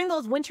during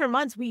those winter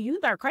months we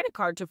used our credit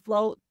card to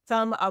float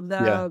some of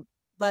the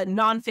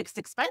non-fixed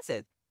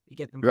expenses. You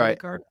get them credit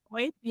card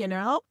points,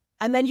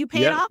 and then you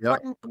pay it off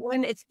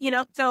when it's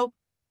so.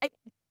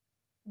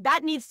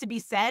 That needs to be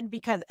said,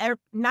 because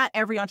not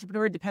every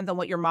entrepreneur, depends on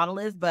what your model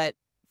is, but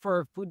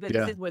for food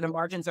businesses where the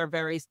margins are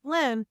very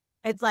slim,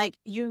 it's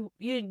you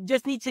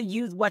just need to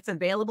use what's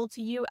available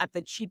to you at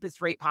the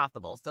cheapest rate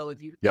possible. So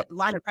if you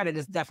line of credit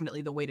is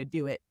definitely the way to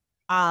do it,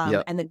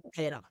 and then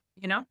pay it off,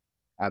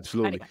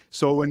 Absolutely. Anyway.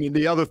 So when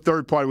the other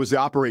third part was the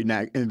operating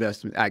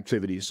investment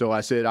activities. So I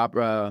said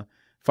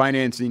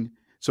financing.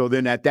 So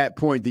then at that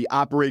point, the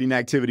operating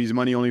activities,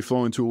 money only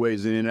flowing two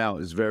ways, in and out,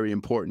 is very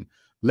important.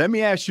 Let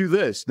me ask you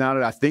this, now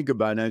that I think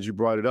about it, as you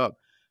brought it up.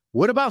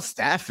 What about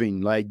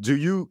staffing? Do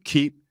you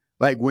keep,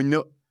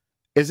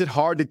 is it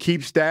hard to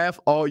keep staff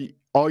all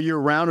year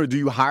round, or do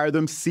you hire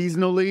them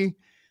seasonally?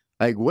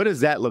 What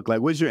does that look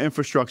like? What does your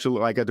infrastructure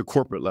look like at the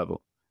corporate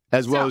level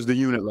as well as the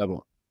unit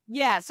level?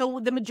 Yeah, so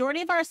the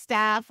majority of our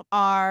staff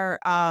are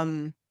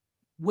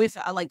with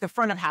the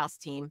front of house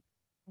team.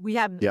 We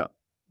have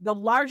the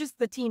largest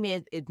the team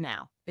is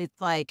now. It's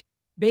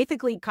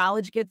basically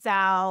college gets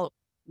out.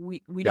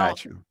 We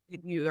don't. You.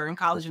 If you are in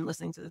college and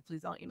listening to this,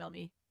 please don't email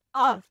me.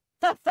 If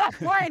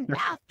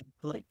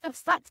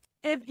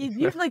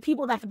usually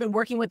people that have been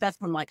working with us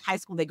from high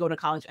school, they go to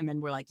college and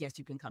then we're yes,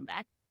 you can come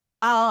back.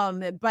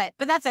 But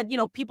that said,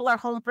 people are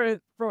home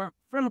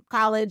from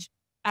college,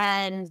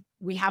 and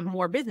we have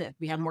more business.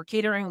 We have more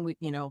catering.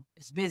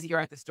 It's busier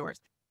at the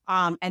stores.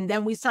 And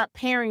then we start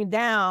paring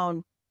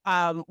down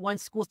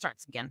once school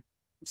starts again.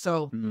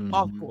 So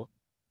all school.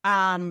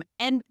 And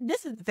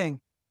this is the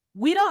thing.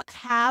 we don't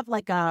have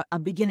like a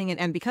beginning and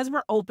end because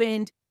we're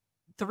opened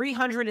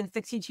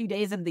 362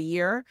 days of the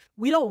year.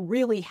 We don't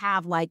really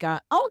have like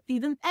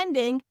season's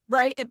ending,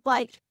 right? It's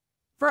like,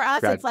 for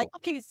us, it's Gotcha. like,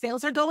 okay,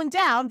 sales are going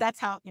down. That's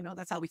how,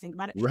 that's how we think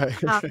about it. Right.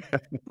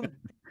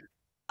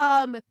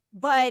 Um,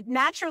 but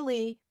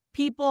naturally,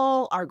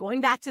 people are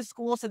going back to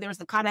school, so there's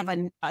a kind of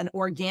an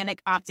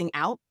organic opting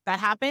out that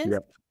happens.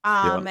 Yep.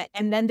 Yep.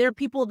 And then there are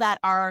people that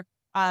are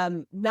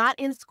not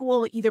in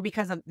school either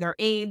because of their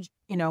age,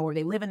 or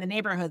they live in the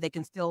neighborhood, they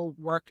can still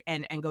work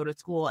and go to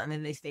school, and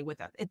then they stay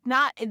with us.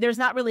 There's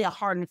not really a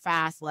hard and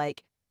fast,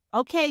 like,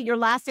 okay, your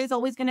last day is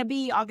always going to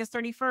be August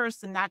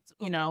 31st. And that's,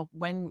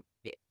 when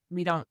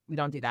we don't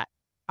do that.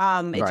 It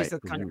Right. just has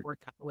kind of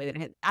worked out the way that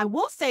it had. I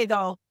will say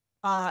though,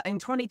 in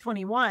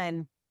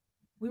 2021,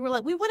 we were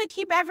like, we want to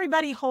keep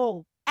everybody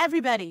whole.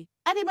 Anybody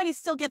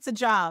still gets a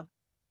job.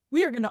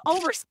 We are going to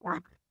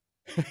overstock.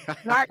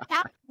 Our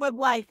cap with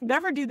life.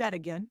 Never do that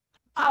again.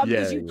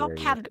 Because you don't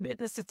have the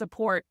business to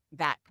support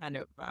that kind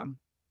of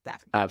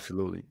that.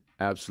 Absolutely.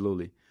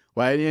 Absolutely.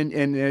 Well,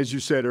 and as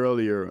you said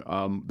earlier,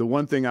 the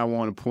one thing I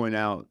want to point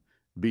out,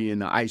 being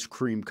the ice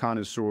cream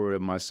connoisseur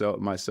of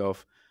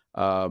myself,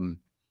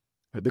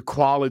 the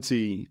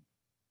quality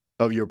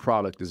of your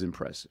product is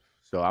impressive.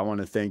 So I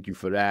want to thank you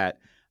for that.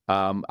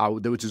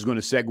 Which is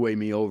going to segue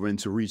me over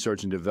into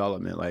research and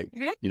development,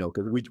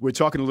 because we're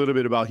talking a little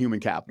bit about human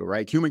capital,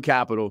 right? Human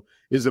capital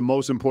is the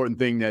most important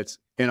thing that's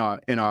in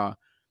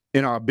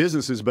our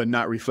businesses, but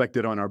not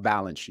reflected on our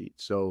balance sheet.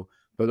 So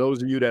for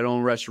those of you that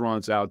own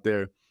restaurants out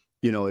there,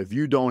 if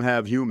you don't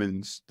have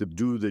humans to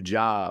do the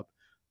job,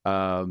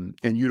 and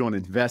you don't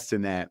invest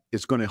in that,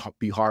 it's going to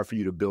be hard for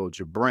you to build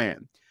your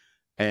brand.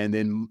 And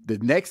then the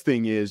next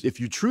thing is, if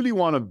you truly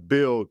want to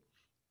build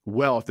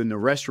wealth in the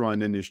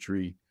restaurant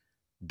industry,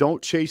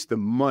 don't chase the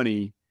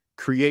money,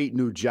 create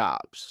new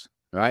jobs,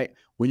 right?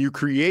 When you're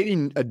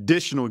creating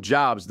additional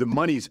jobs, the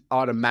money's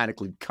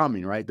automatically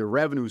coming, right? The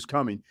revenue's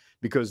coming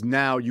because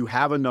now you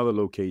have another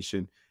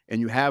location and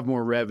you have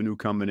more revenue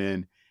coming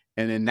in.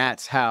 And then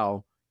that's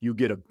how you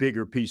get a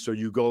bigger piece. So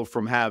you go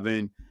from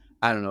having,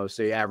 I don't know,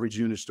 say average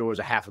unit stores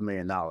of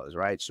 $500,000,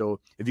 right? So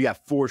if you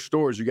got 4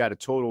 stores, you got a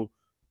total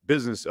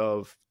business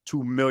of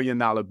 $2 million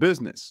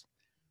business,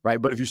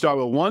 right? But if you start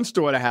with 1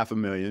 store at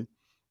 $500,000,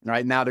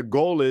 right, now the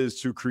goal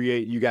is to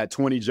create, you got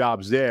 20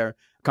 jobs there,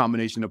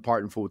 combination of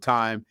part and full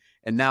time.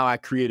 And now I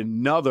create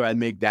another, I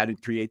make that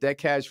and create that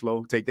cash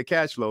flow, take the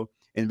cash flow,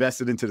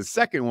 invest it into the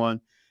second one.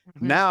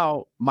 Mm-hmm.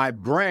 Now my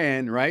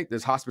brand, right,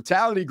 this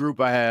hospitality group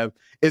I have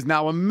is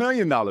now $1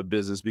 million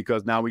business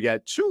because now we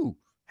got 2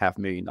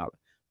 $500,000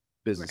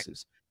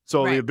 businesses. Right.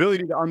 So the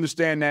ability to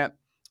understand that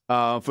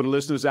for the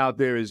listeners out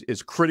there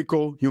is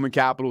critical. Human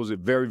capital is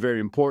very, very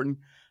important.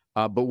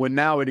 But when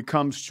it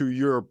comes to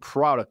your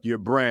product, your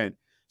brand,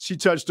 she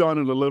touched on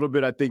it a little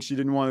bit. I think she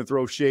didn't want to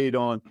throw shade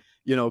on,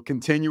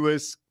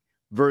 continuous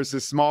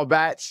versus small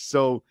batch.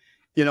 So,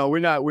 we're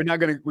not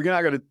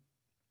gonna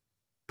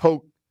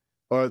poke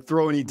or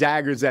throw any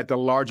daggers at the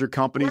larger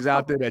companies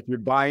out there that you're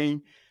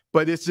buying.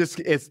 But it's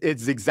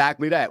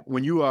exactly that.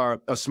 When you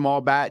are a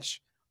small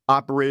batch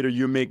operator,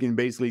 you're making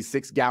basically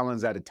 6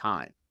 gallons at a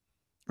time,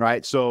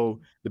 right?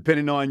 So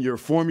depending on your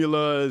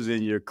formulas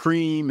and your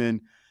cream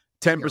and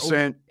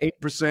 10%,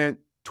 8%,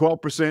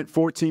 12%,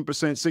 14%,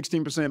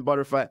 16%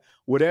 butterfat,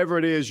 whatever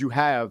it is you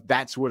have,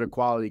 that's where the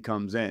quality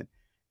comes in.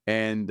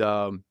 And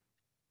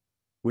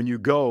when you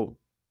go,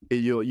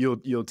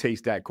 you'll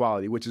taste that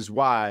quality, which is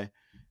why,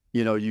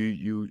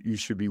 you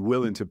should be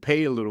willing to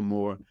pay a little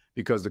more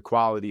because the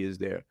quality is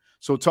there.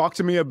 So talk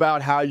to me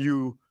about how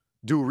you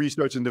do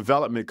research and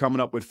development,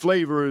 coming up with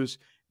flavors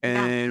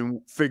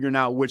and figuring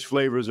out which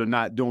flavors are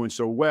not doing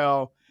so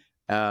well.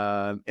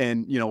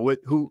 And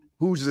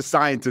who's the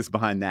scientist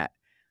behind that?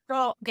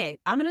 So, okay,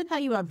 I'm going to tell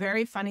you a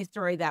very funny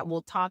story that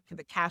will talk to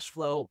the cash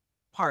flow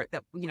part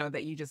that,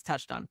 that you just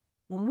touched on.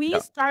 When we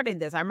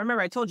started this, I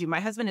remember I told you, my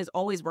husband has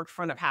always worked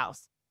front of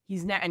house.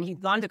 He's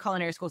gone to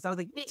culinary school. So I was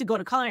like, you need to go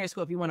to culinary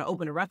school if you want to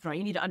open a restaurant.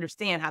 You need to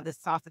understand how this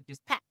sausage is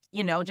packed,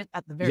 just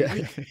at the very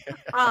least.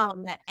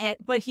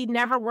 But he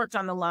never worked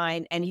on the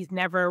line and he's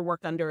never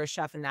worked under a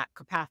chef in that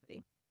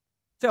capacity.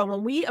 So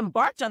when we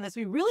embarked on this,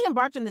 we really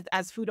embarked on this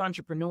as food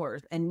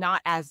entrepreneurs and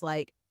not as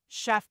like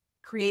chef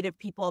creative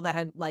people that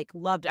had like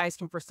loved ice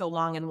cream for so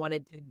long and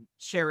wanted to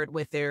share it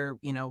with their,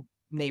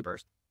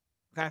 neighbors.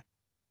 Okay.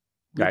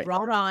 We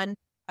brought on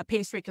a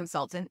pastry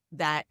consultant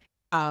that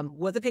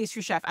was a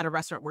pastry chef at a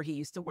restaurant where he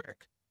used to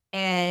work.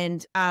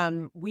 And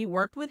we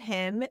worked with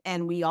him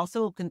and we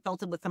also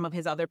consulted with some of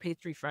his other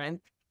pastry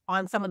friends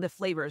on some of the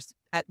flavors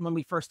when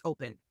we first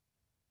opened.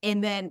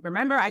 And then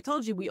remember, I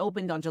told you we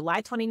opened on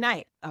July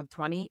 29th of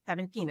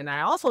 2017. And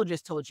I also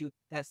just told you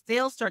that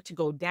sales start to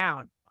go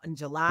down in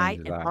July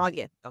and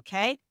August.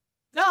 Okay.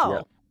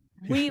 So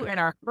we were in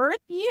our first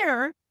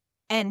year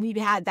and we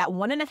had that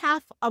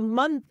 1.5 a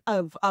month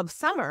of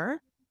summer.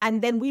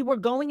 And then we were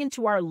going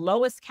into our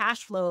lowest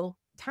cash flow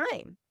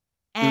time.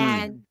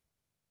 And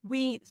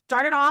we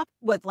started off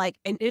with like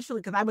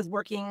initially, because I was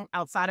working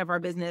outside of our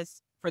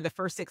business for the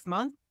first 6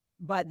 months,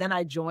 but then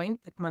I joined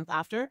 6 months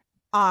after.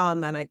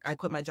 And I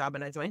quit my job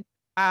and I joined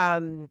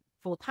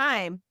full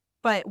time.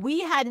 But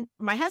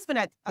my husband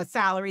had a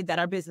salary that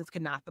our business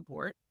could not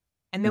support.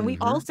 And then we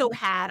also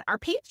had our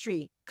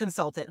pastry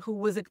consultant who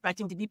was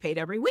expecting to be paid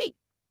every week.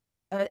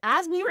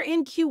 As we were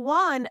in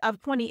Q1 of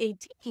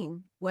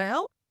 2018,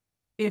 well,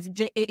 if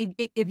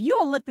you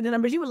all looked at the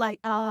numbers, you were like,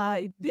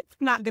 this is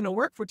not going to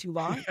work for too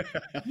long.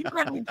 You're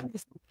going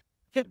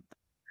to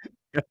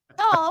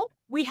So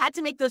we had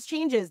to make those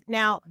changes.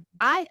 Now,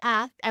 I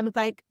asked, I was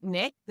like,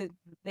 Nick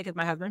is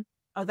my husband.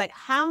 I was like,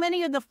 how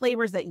many of the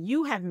flavors that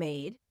you have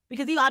made,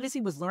 because he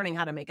obviously was learning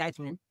how to make ice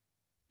cream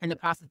in the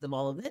process of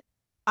all of it,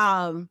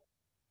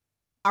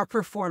 are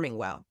performing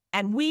well.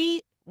 And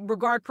we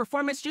regard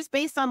performance just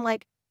based on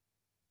like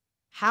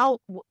how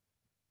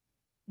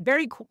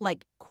very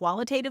like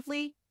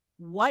qualitatively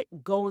what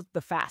goes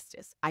the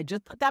fastest. I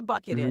just put that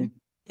bucket in.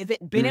 Is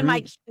it been in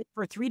my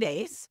for 3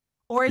 days,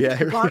 or is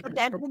it gone for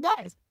 10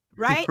 days?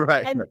 Right?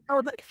 Right. And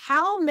so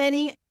how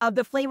many of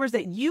the flavors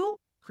that you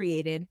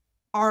created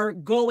are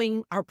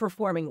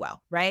performing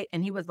well, right?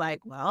 And he was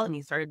like, well, and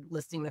he started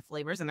listing the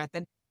flavors. And I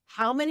said,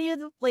 how many of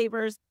the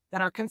flavors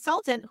that our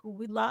consultant, who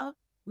we love,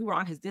 we were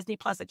on his Disney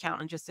Plus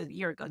account just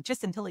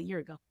until a year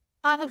ago.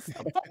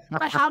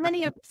 But how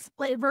many of these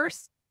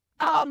flavors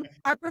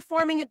are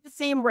performing at the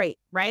same rate,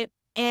 right?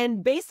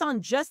 And based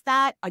on just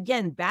that,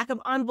 again, back of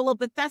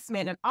envelope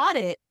assessment and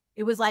audit,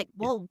 it was like,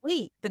 well,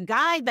 wait, the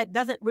guy that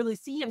doesn't really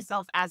see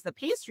himself as the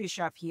pastry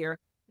chef here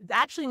is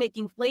actually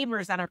making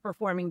flavors that are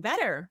performing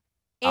better.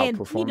 And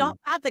we don't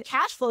have the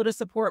cash flow to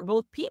support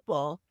both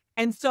people.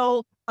 And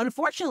so,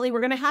 unfortunately, we're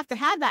going to have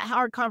that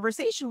hard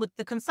conversation with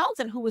the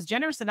consultant who was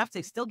generous enough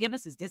to still give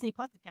us his Disney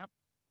Plus account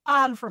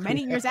for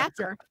many years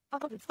after.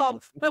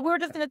 But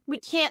we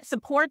can't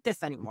support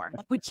this anymore.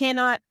 We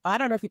cannot. I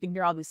don't know if you can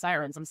hear all these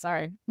sirens. I'm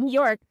sorry. New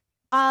York.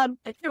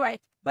 Anyway,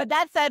 but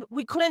that said,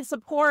 we could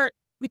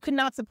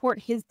not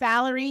support his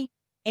salary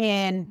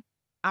and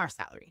our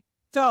salary.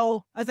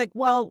 So I was like,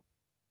 well,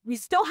 we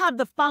still have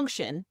the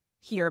function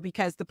here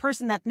because the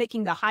person that's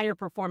making the higher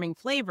performing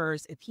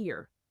flavors is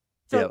here.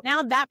 So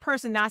now that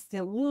person has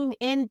to lean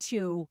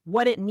into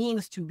what it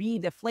means to be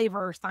the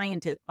flavor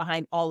scientist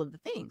behind all of the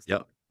things.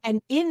 Yep. And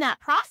in that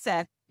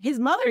process, his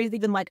mother is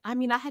even like, I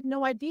mean, I had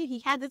no idea he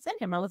had this in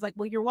him. I was like,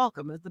 well, you're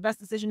welcome. It's the best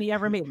decision he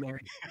ever made,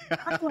 Mary.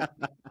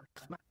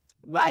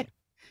 Right.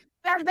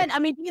 I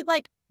mean, he's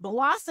like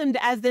blossomed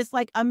as this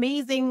like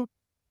amazing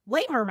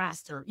flavor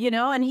master,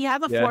 and he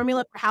has a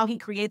formula for how he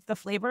creates the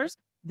flavors.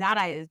 That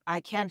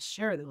I can't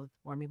share those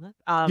formulas.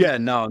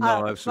 No,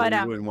 absolutely.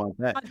 You wouldn't want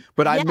that.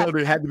 But I know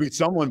there had to be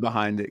someone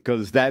behind it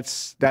because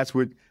that's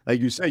what,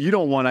 like you say, you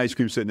don't want ice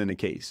cream sitting in a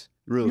case.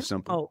 Real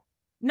simple.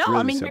 No, really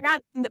I mean,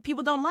 simple.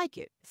 People don't like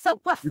it. So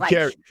what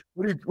are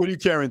you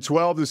carrying?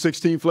 12 to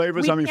 16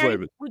 flavors? How many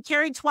flavors? We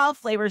carry 12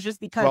 flavors just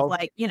because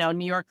 12?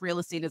 New York real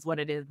estate is what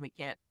it is. We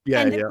can't.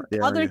 The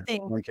other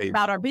thing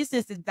about our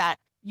business is that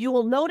you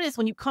will notice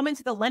when you come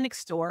into the Lennox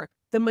store,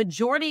 the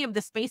majority of the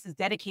space is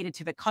dedicated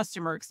to the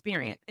customer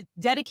experience. It's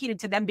dedicated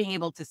to them being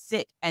able to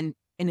sit and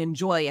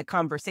enjoy a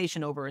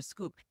conversation over a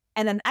scoop.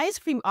 And an ice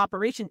cream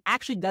operation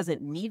actually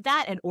doesn't need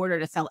that in order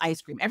to sell ice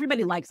cream.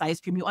 Everybody likes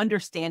ice cream. You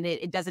understand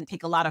it. It doesn't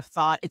take a lot of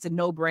thought. It's a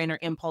no-brainer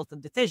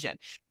impulsive decision.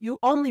 You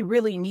only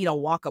really need a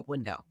walk-up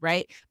window,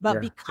 right? But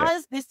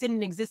because this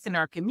didn't exist in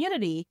our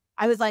community,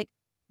 I was like,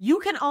 you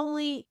can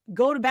only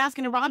go to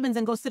Baskin and Robbins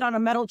and go sit on a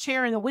metal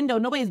chair in the window.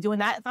 Nobody's doing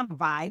that. It's not a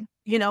vibe,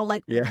 we need a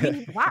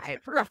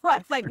vibe for us.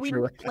 Like we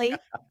need a place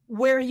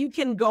where you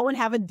can go and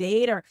have a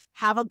date or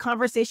have a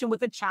conversation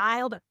with a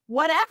child,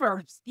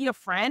 whatever, see a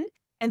friend.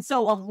 And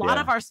so a lot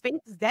of our space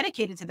is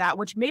dedicated to that,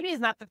 which maybe is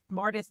not the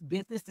smartest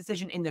business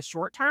decision in the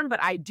short term,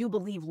 but I do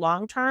believe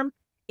long term,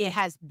 it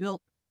has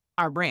built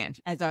our brand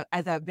as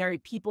a very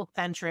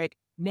people-centric,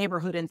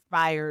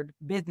 neighborhood-inspired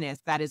business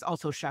that is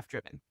also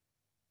chef-driven.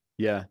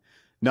 Yeah.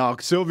 No,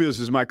 Sylvia's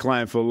is my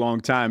client for a long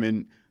time.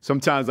 And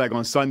sometimes like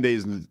on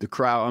Sundays, the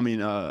crowd,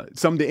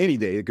 any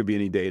day, it could be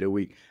any day of the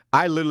week.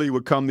 I literally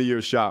would come to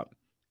your shop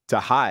to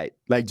hide,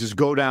 like just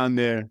go down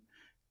there,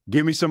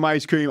 give me some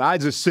ice cream. I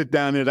just sit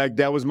down there like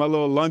that was my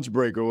little lunch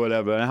break or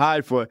whatever and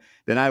hide for it.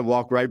 Then I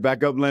walk right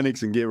back up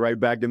Lennox and get right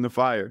back in the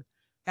fire.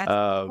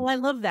 I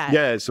love that.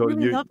 Yeah. So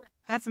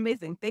that's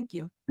amazing. Thank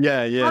you.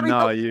 Yeah. It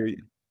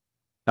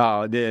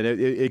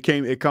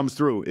comes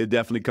through. It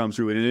definitely comes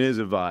through. And it is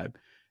a vibe.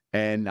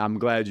 And I'm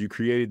glad you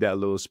created that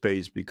little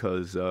space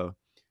because,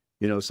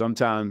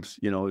 sometimes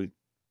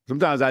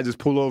I just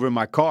pull over in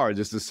my car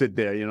just to sit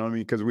there, you know what I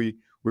mean? Because we're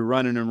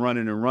running and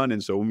running and running.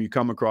 So when you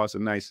come across a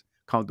nice,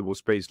 comfortable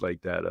space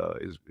like that,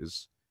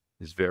 is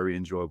very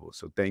enjoyable.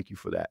 So thank you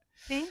for that.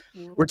 Thank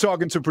you. We're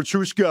talking to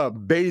Petrushka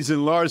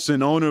Bazin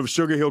Larsen, owner of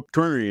Sugar Hill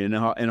Creamery in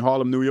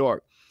Harlem, New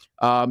York.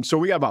 So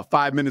we got about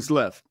 5 minutes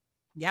left.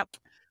 Yep.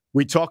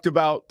 We talked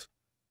about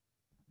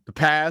the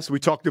past. We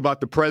talked about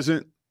the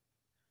present.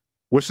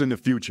 What's in the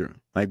future?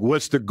 Like,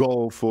 what's the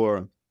goal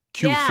for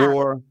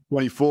Q4,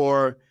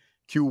 24,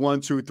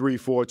 Q1, 2, 3,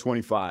 4,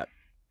 25?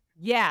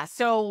 Yeah.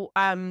 So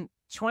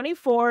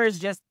 24 is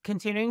just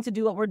continuing to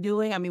do what we're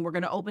doing. I mean, we're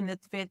going to open this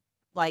 5th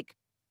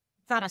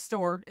not a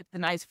store, it's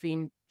an ice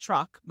cream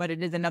truck, but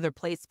it is another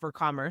place for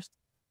commerce.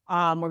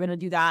 We're going to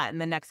do that in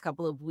the next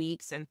couple of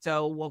weeks. And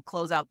so we'll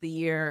close out the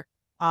year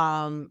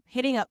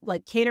hitting up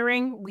like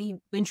catering. We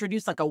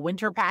introduced like a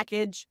winter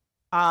package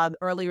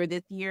earlier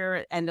this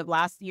year, end of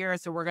last year.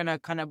 So we're going to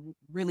kind of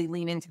really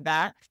lean into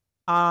that.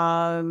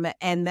 And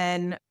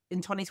then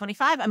in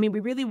 2025, I mean, we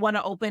really want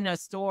to open a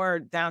store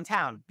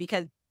downtown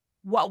because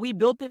we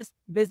built this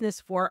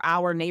business for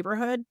our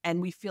neighborhood,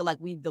 and we feel like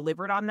we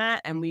delivered on that,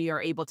 and we are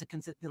able to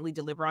consistently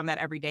deliver on that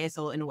every day.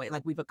 So in a way,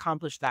 like we've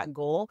accomplished that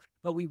goal,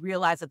 but we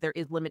realize that there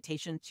is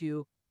limitation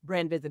to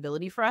brand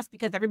visibility for us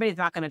because everybody's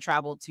not going to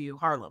travel to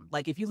Harlem.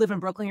 Like if you live in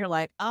Brooklyn, you're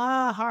like,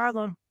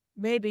 Harlem,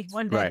 maybe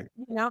one day, Right.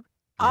 you know?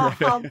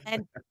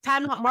 And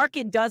Time Out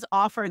Market does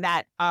offer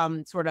that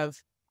sort of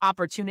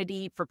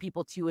opportunity for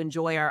people to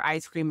enjoy our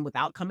ice cream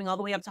without coming all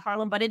the way up to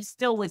Harlem, but it's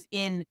still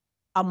within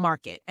a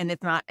market, and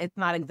it's not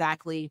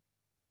exactly,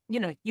 you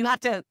know, you have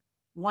to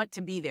want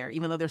to be there,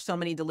 even though there's so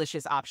many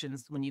delicious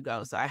options when you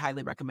go. So I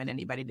highly recommend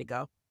anybody to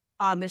go.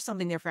 There's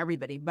something there for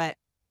everybody, but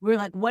we're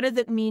like, what does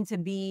it mean to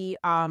be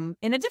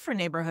in a different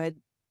neighborhood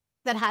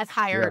that has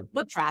higher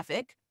foot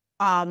traffic,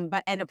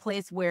 but in a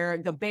place where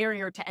the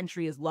barrier to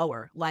entry is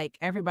lower? Like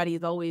everybody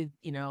is always,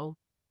 you know,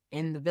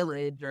 in the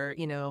village, or,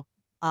 you know,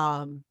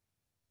 I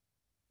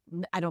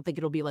don't think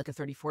it'll be like a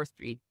 34th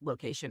Street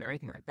location or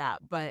anything like that,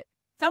 but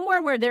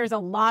somewhere where there's a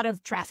lot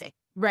of traffic,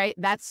 right?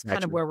 That's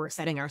kind of where we're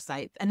setting our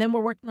sights. And then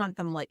we're working on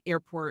some like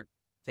airport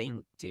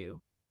thing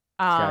too.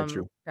 Got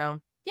you. So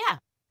yeah.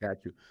 Got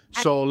you.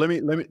 So let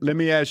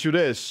me ask you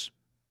this.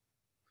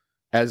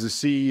 As a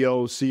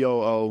CEO,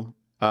 COO,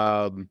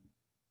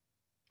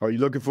 are you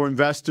looking for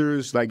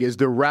investors? Like, is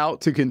the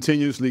route to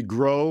continuously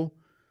grow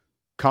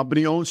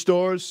company-owned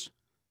stores,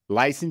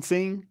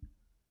 licensing,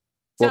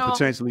 or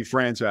potentially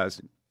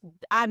franchising?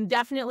 I'm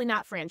definitely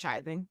not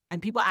franchising.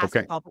 And people ask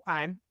me all the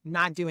time,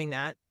 not doing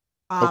that.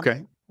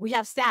 We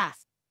have staff.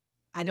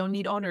 I don't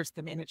need owners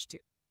to manage to.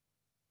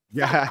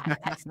 Yeah.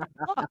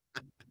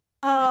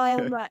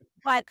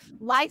 But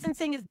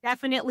licensing is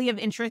definitely of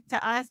interest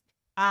to us.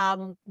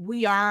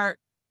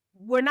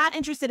 We're not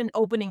interested in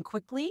opening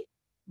quickly,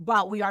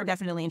 but we are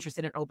definitely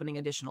interested in opening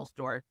additional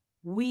stores.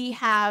 We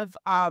have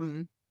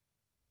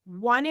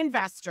one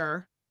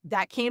investor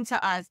that came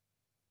to us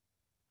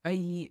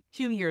 2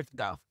 years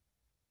ago.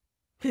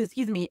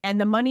 Excuse me.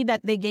 And the money that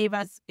they gave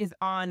us is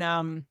on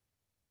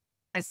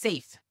a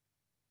safe.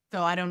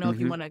 So I don't know if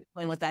you want to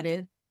explain what that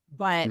is,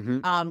 but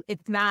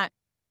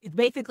it's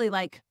basically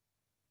like,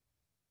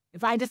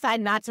 if I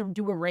decide not to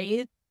do a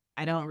raise,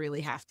 I don't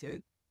really have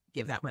to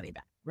give that money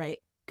back, right?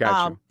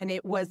 Gotcha. And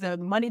it was the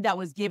money that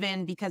was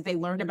given because they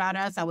learned about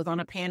us. I was on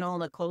a panel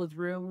in a closed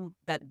room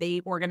that they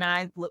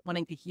organized,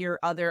 wanting to hear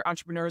other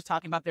entrepreneurs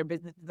talking about their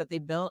businesses that they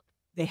built.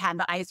 They had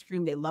the ice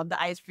cream. They loved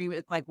the ice cream.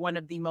 It's like one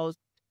of the most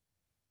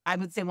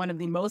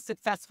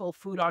successful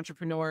food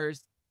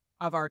entrepreneurs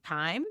of our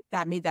time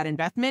that made that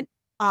investment.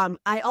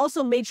 I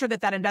also made sure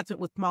that investment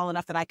was small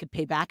enough that I could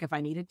pay back if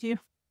I needed to.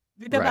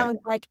 Because I was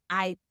like,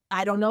 I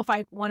don't know if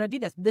I want to do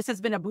this. This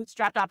has been a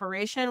bootstrapped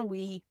operation.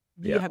 We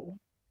have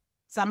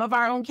some of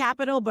our own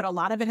capital, but a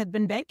lot of it has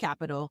been bank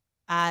capital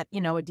at, you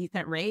know, a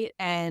decent rate.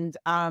 And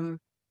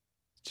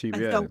cheap,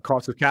 and yeah. so, The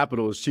cost of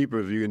capital is cheaper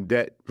if you're in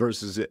debt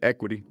versus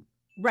equity.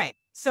 Right.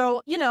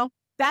 So, you know,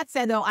 that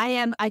said, though,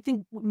 I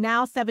think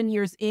now 7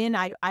 years in,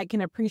 I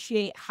can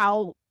appreciate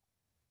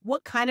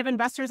what kind of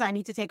investors I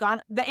need to take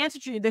on.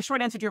 The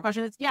short answer to your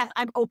question is, yes,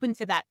 I'm open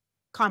to that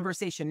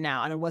conversation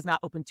now. And I was not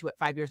open to it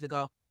 5 years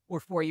ago or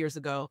 4 years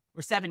ago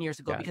or 7 years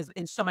ago because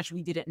it's so much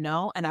we didn't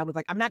know. And I was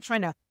like, I'm not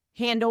trying to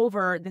hand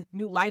over this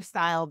new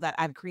lifestyle that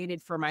I've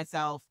created for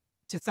myself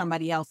to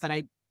somebody else that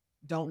I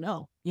don't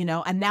know, you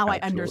know? And now I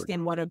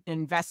understand what an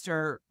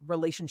investor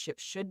relationship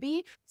should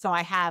be. So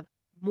I have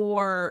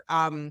more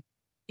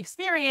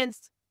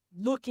experience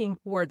looking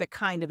for the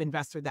kind of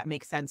investor that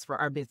makes sense for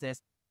our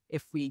business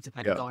if we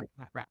decide to go in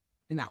that route,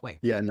 in that way.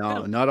 Yeah,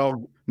 no, not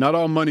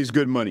all money's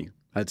good money.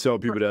 I tell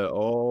people that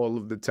all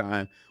of the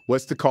time.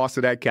 What's the cost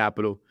of that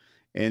capital?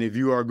 And if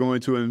you are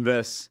going to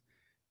invest,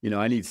 you know,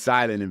 I need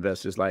silent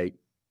investors. Like,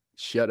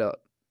 shut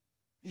up.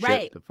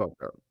 Right. Shut the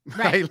fuck up.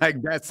 Right.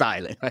 Like that's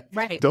silent. Like,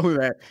 right.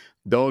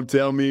 Don't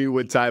tell me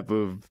what type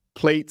of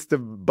plates to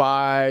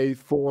buy,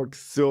 forks,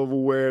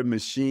 silverware,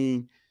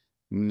 machine.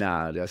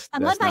 Nah, unless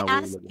that's not I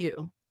ask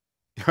you.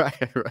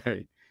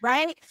 Right.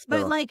 Right.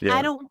 But like,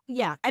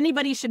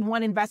 anybody should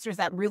want investors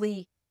that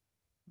really,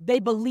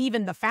 they believe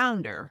in the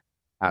founder.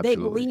 Absolutely.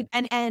 They believe,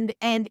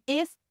 and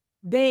if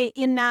they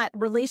in that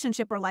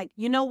relationship are like,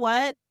 you know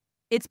what,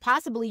 it's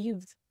possibly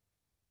you've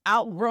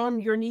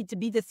outgrown your need to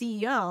be the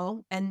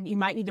CEO and you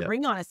might need to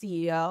bring on a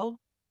CEO,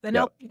 then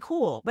it'll be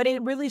cool. But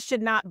it really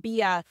should not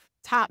be a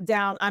top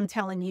down, I'm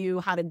telling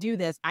you how to do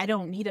this. I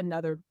don't need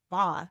another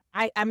boss.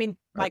 I mean,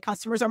 my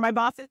customers are my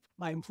bosses.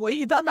 My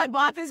employees are my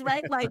bosses,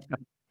 right? Like,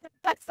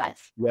 that's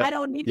I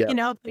don't need, you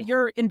know,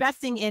 you're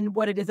investing in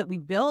what it is that we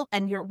built,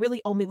 and you're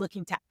really only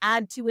looking to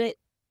add to it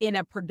in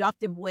a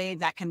productive way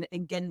that can,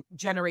 again,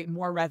 generate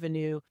more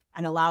revenue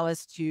and allow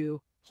us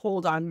to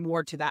hold on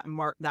more to that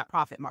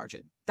profit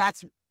margin.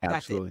 That's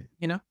Absolutely. it,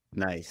 you know?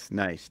 Nice.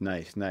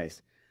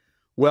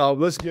 Well,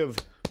 let's give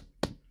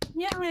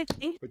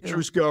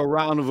Petrushka a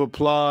round of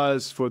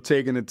applause for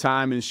taking the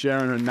time and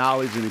sharing her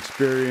knowledge and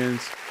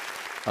experience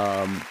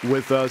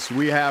with us.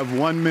 We have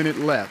 1 minute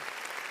left.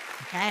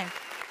 Okay.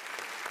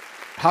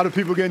 How do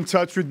people get in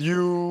touch with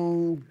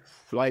you?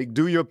 Like,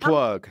 do your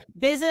plug.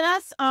 Visit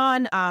us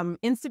on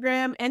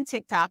Instagram and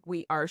TikTok.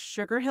 We are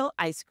Sugar Hill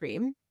Ice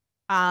Cream.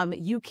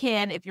 You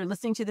can, if you're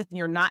listening to this and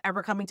you're not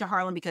ever coming to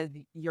Harlem because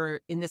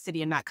you're in the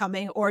city and not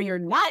coming, or you're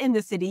not in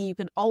the city, you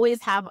can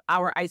always have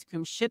our ice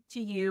cream shipped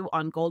to you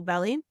on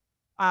Goldbelly.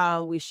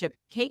 We ship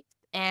cakes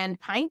and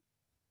pints.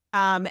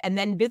 And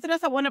then visit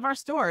us at one of our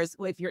stores.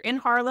 If you're in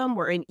Harlem,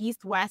 we're in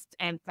East, West,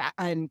 and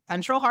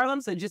Central Harlem.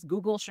 So just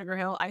Google Sugar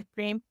Hill Ice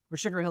Cream or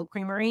Sugar Hill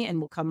Creamery and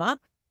we'll come up.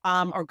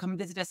 Or come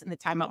visit us in the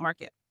Timeout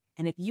Market.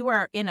 And if you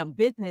are in a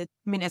business,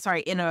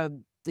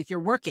 if you're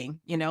working,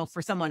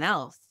 for someone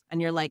else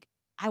and you're like,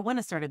 I want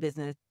to start a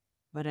business,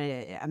 but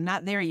I'm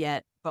not there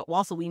yet. But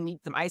also we need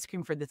some ice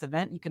cream for this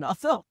event. You can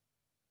also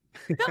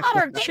fill out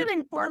our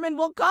catering form and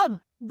we'll come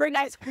bring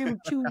ice cream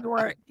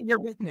to your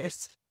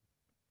business.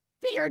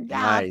 To your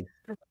job.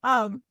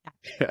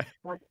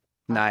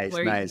 Nice.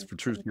 Nice.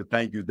 Petrushka,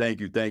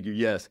 thank you.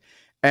 Yes.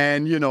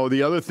 And,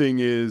 the other thing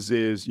is,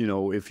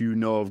 if you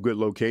know of good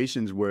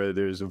locations where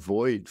there's a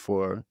void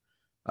for,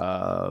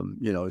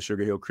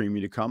 Sugar Hill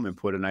Creamery to come and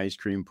put an ice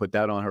cream, put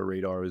that on her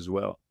radar as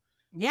well.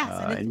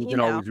 Yes. And you can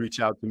always reach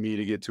out to me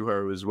to get to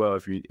her as well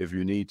if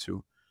you need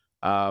to.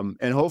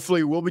 And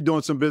hopefully we'll be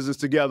doing some business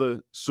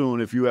together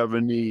soon if you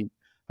ever need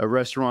a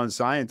restaurant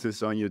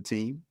scientist on your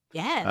team.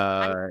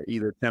 Yeah.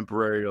 Either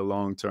temporary or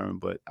long term,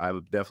 but I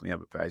would definitely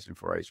have a passion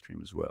for ice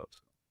cream as well. So.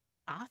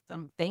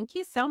 Awesome. Thank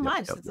you so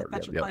much. It's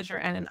such a pleasure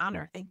and an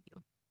honor. Thank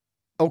you.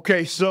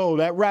 Okay, so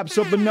that wraps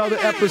up another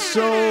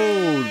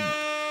episode.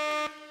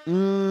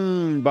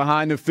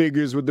 Behind the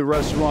Figures with the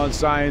Restaurant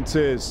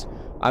Scientist.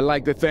 I'd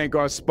like to thank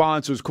our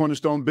sponsors,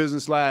 Cornerstone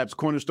Business Labs,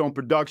 Cornerstone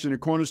Production,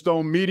 and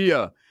Cornerstone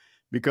Media,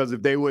 because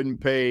if they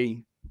wouldn't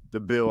pay the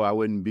bill, I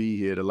wouldn't be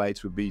here. The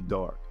lights would be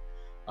dark.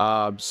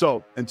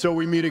 So until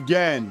we meet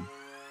again,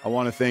 I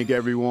want to thank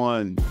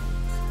everyone.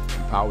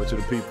 Power to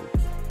the people.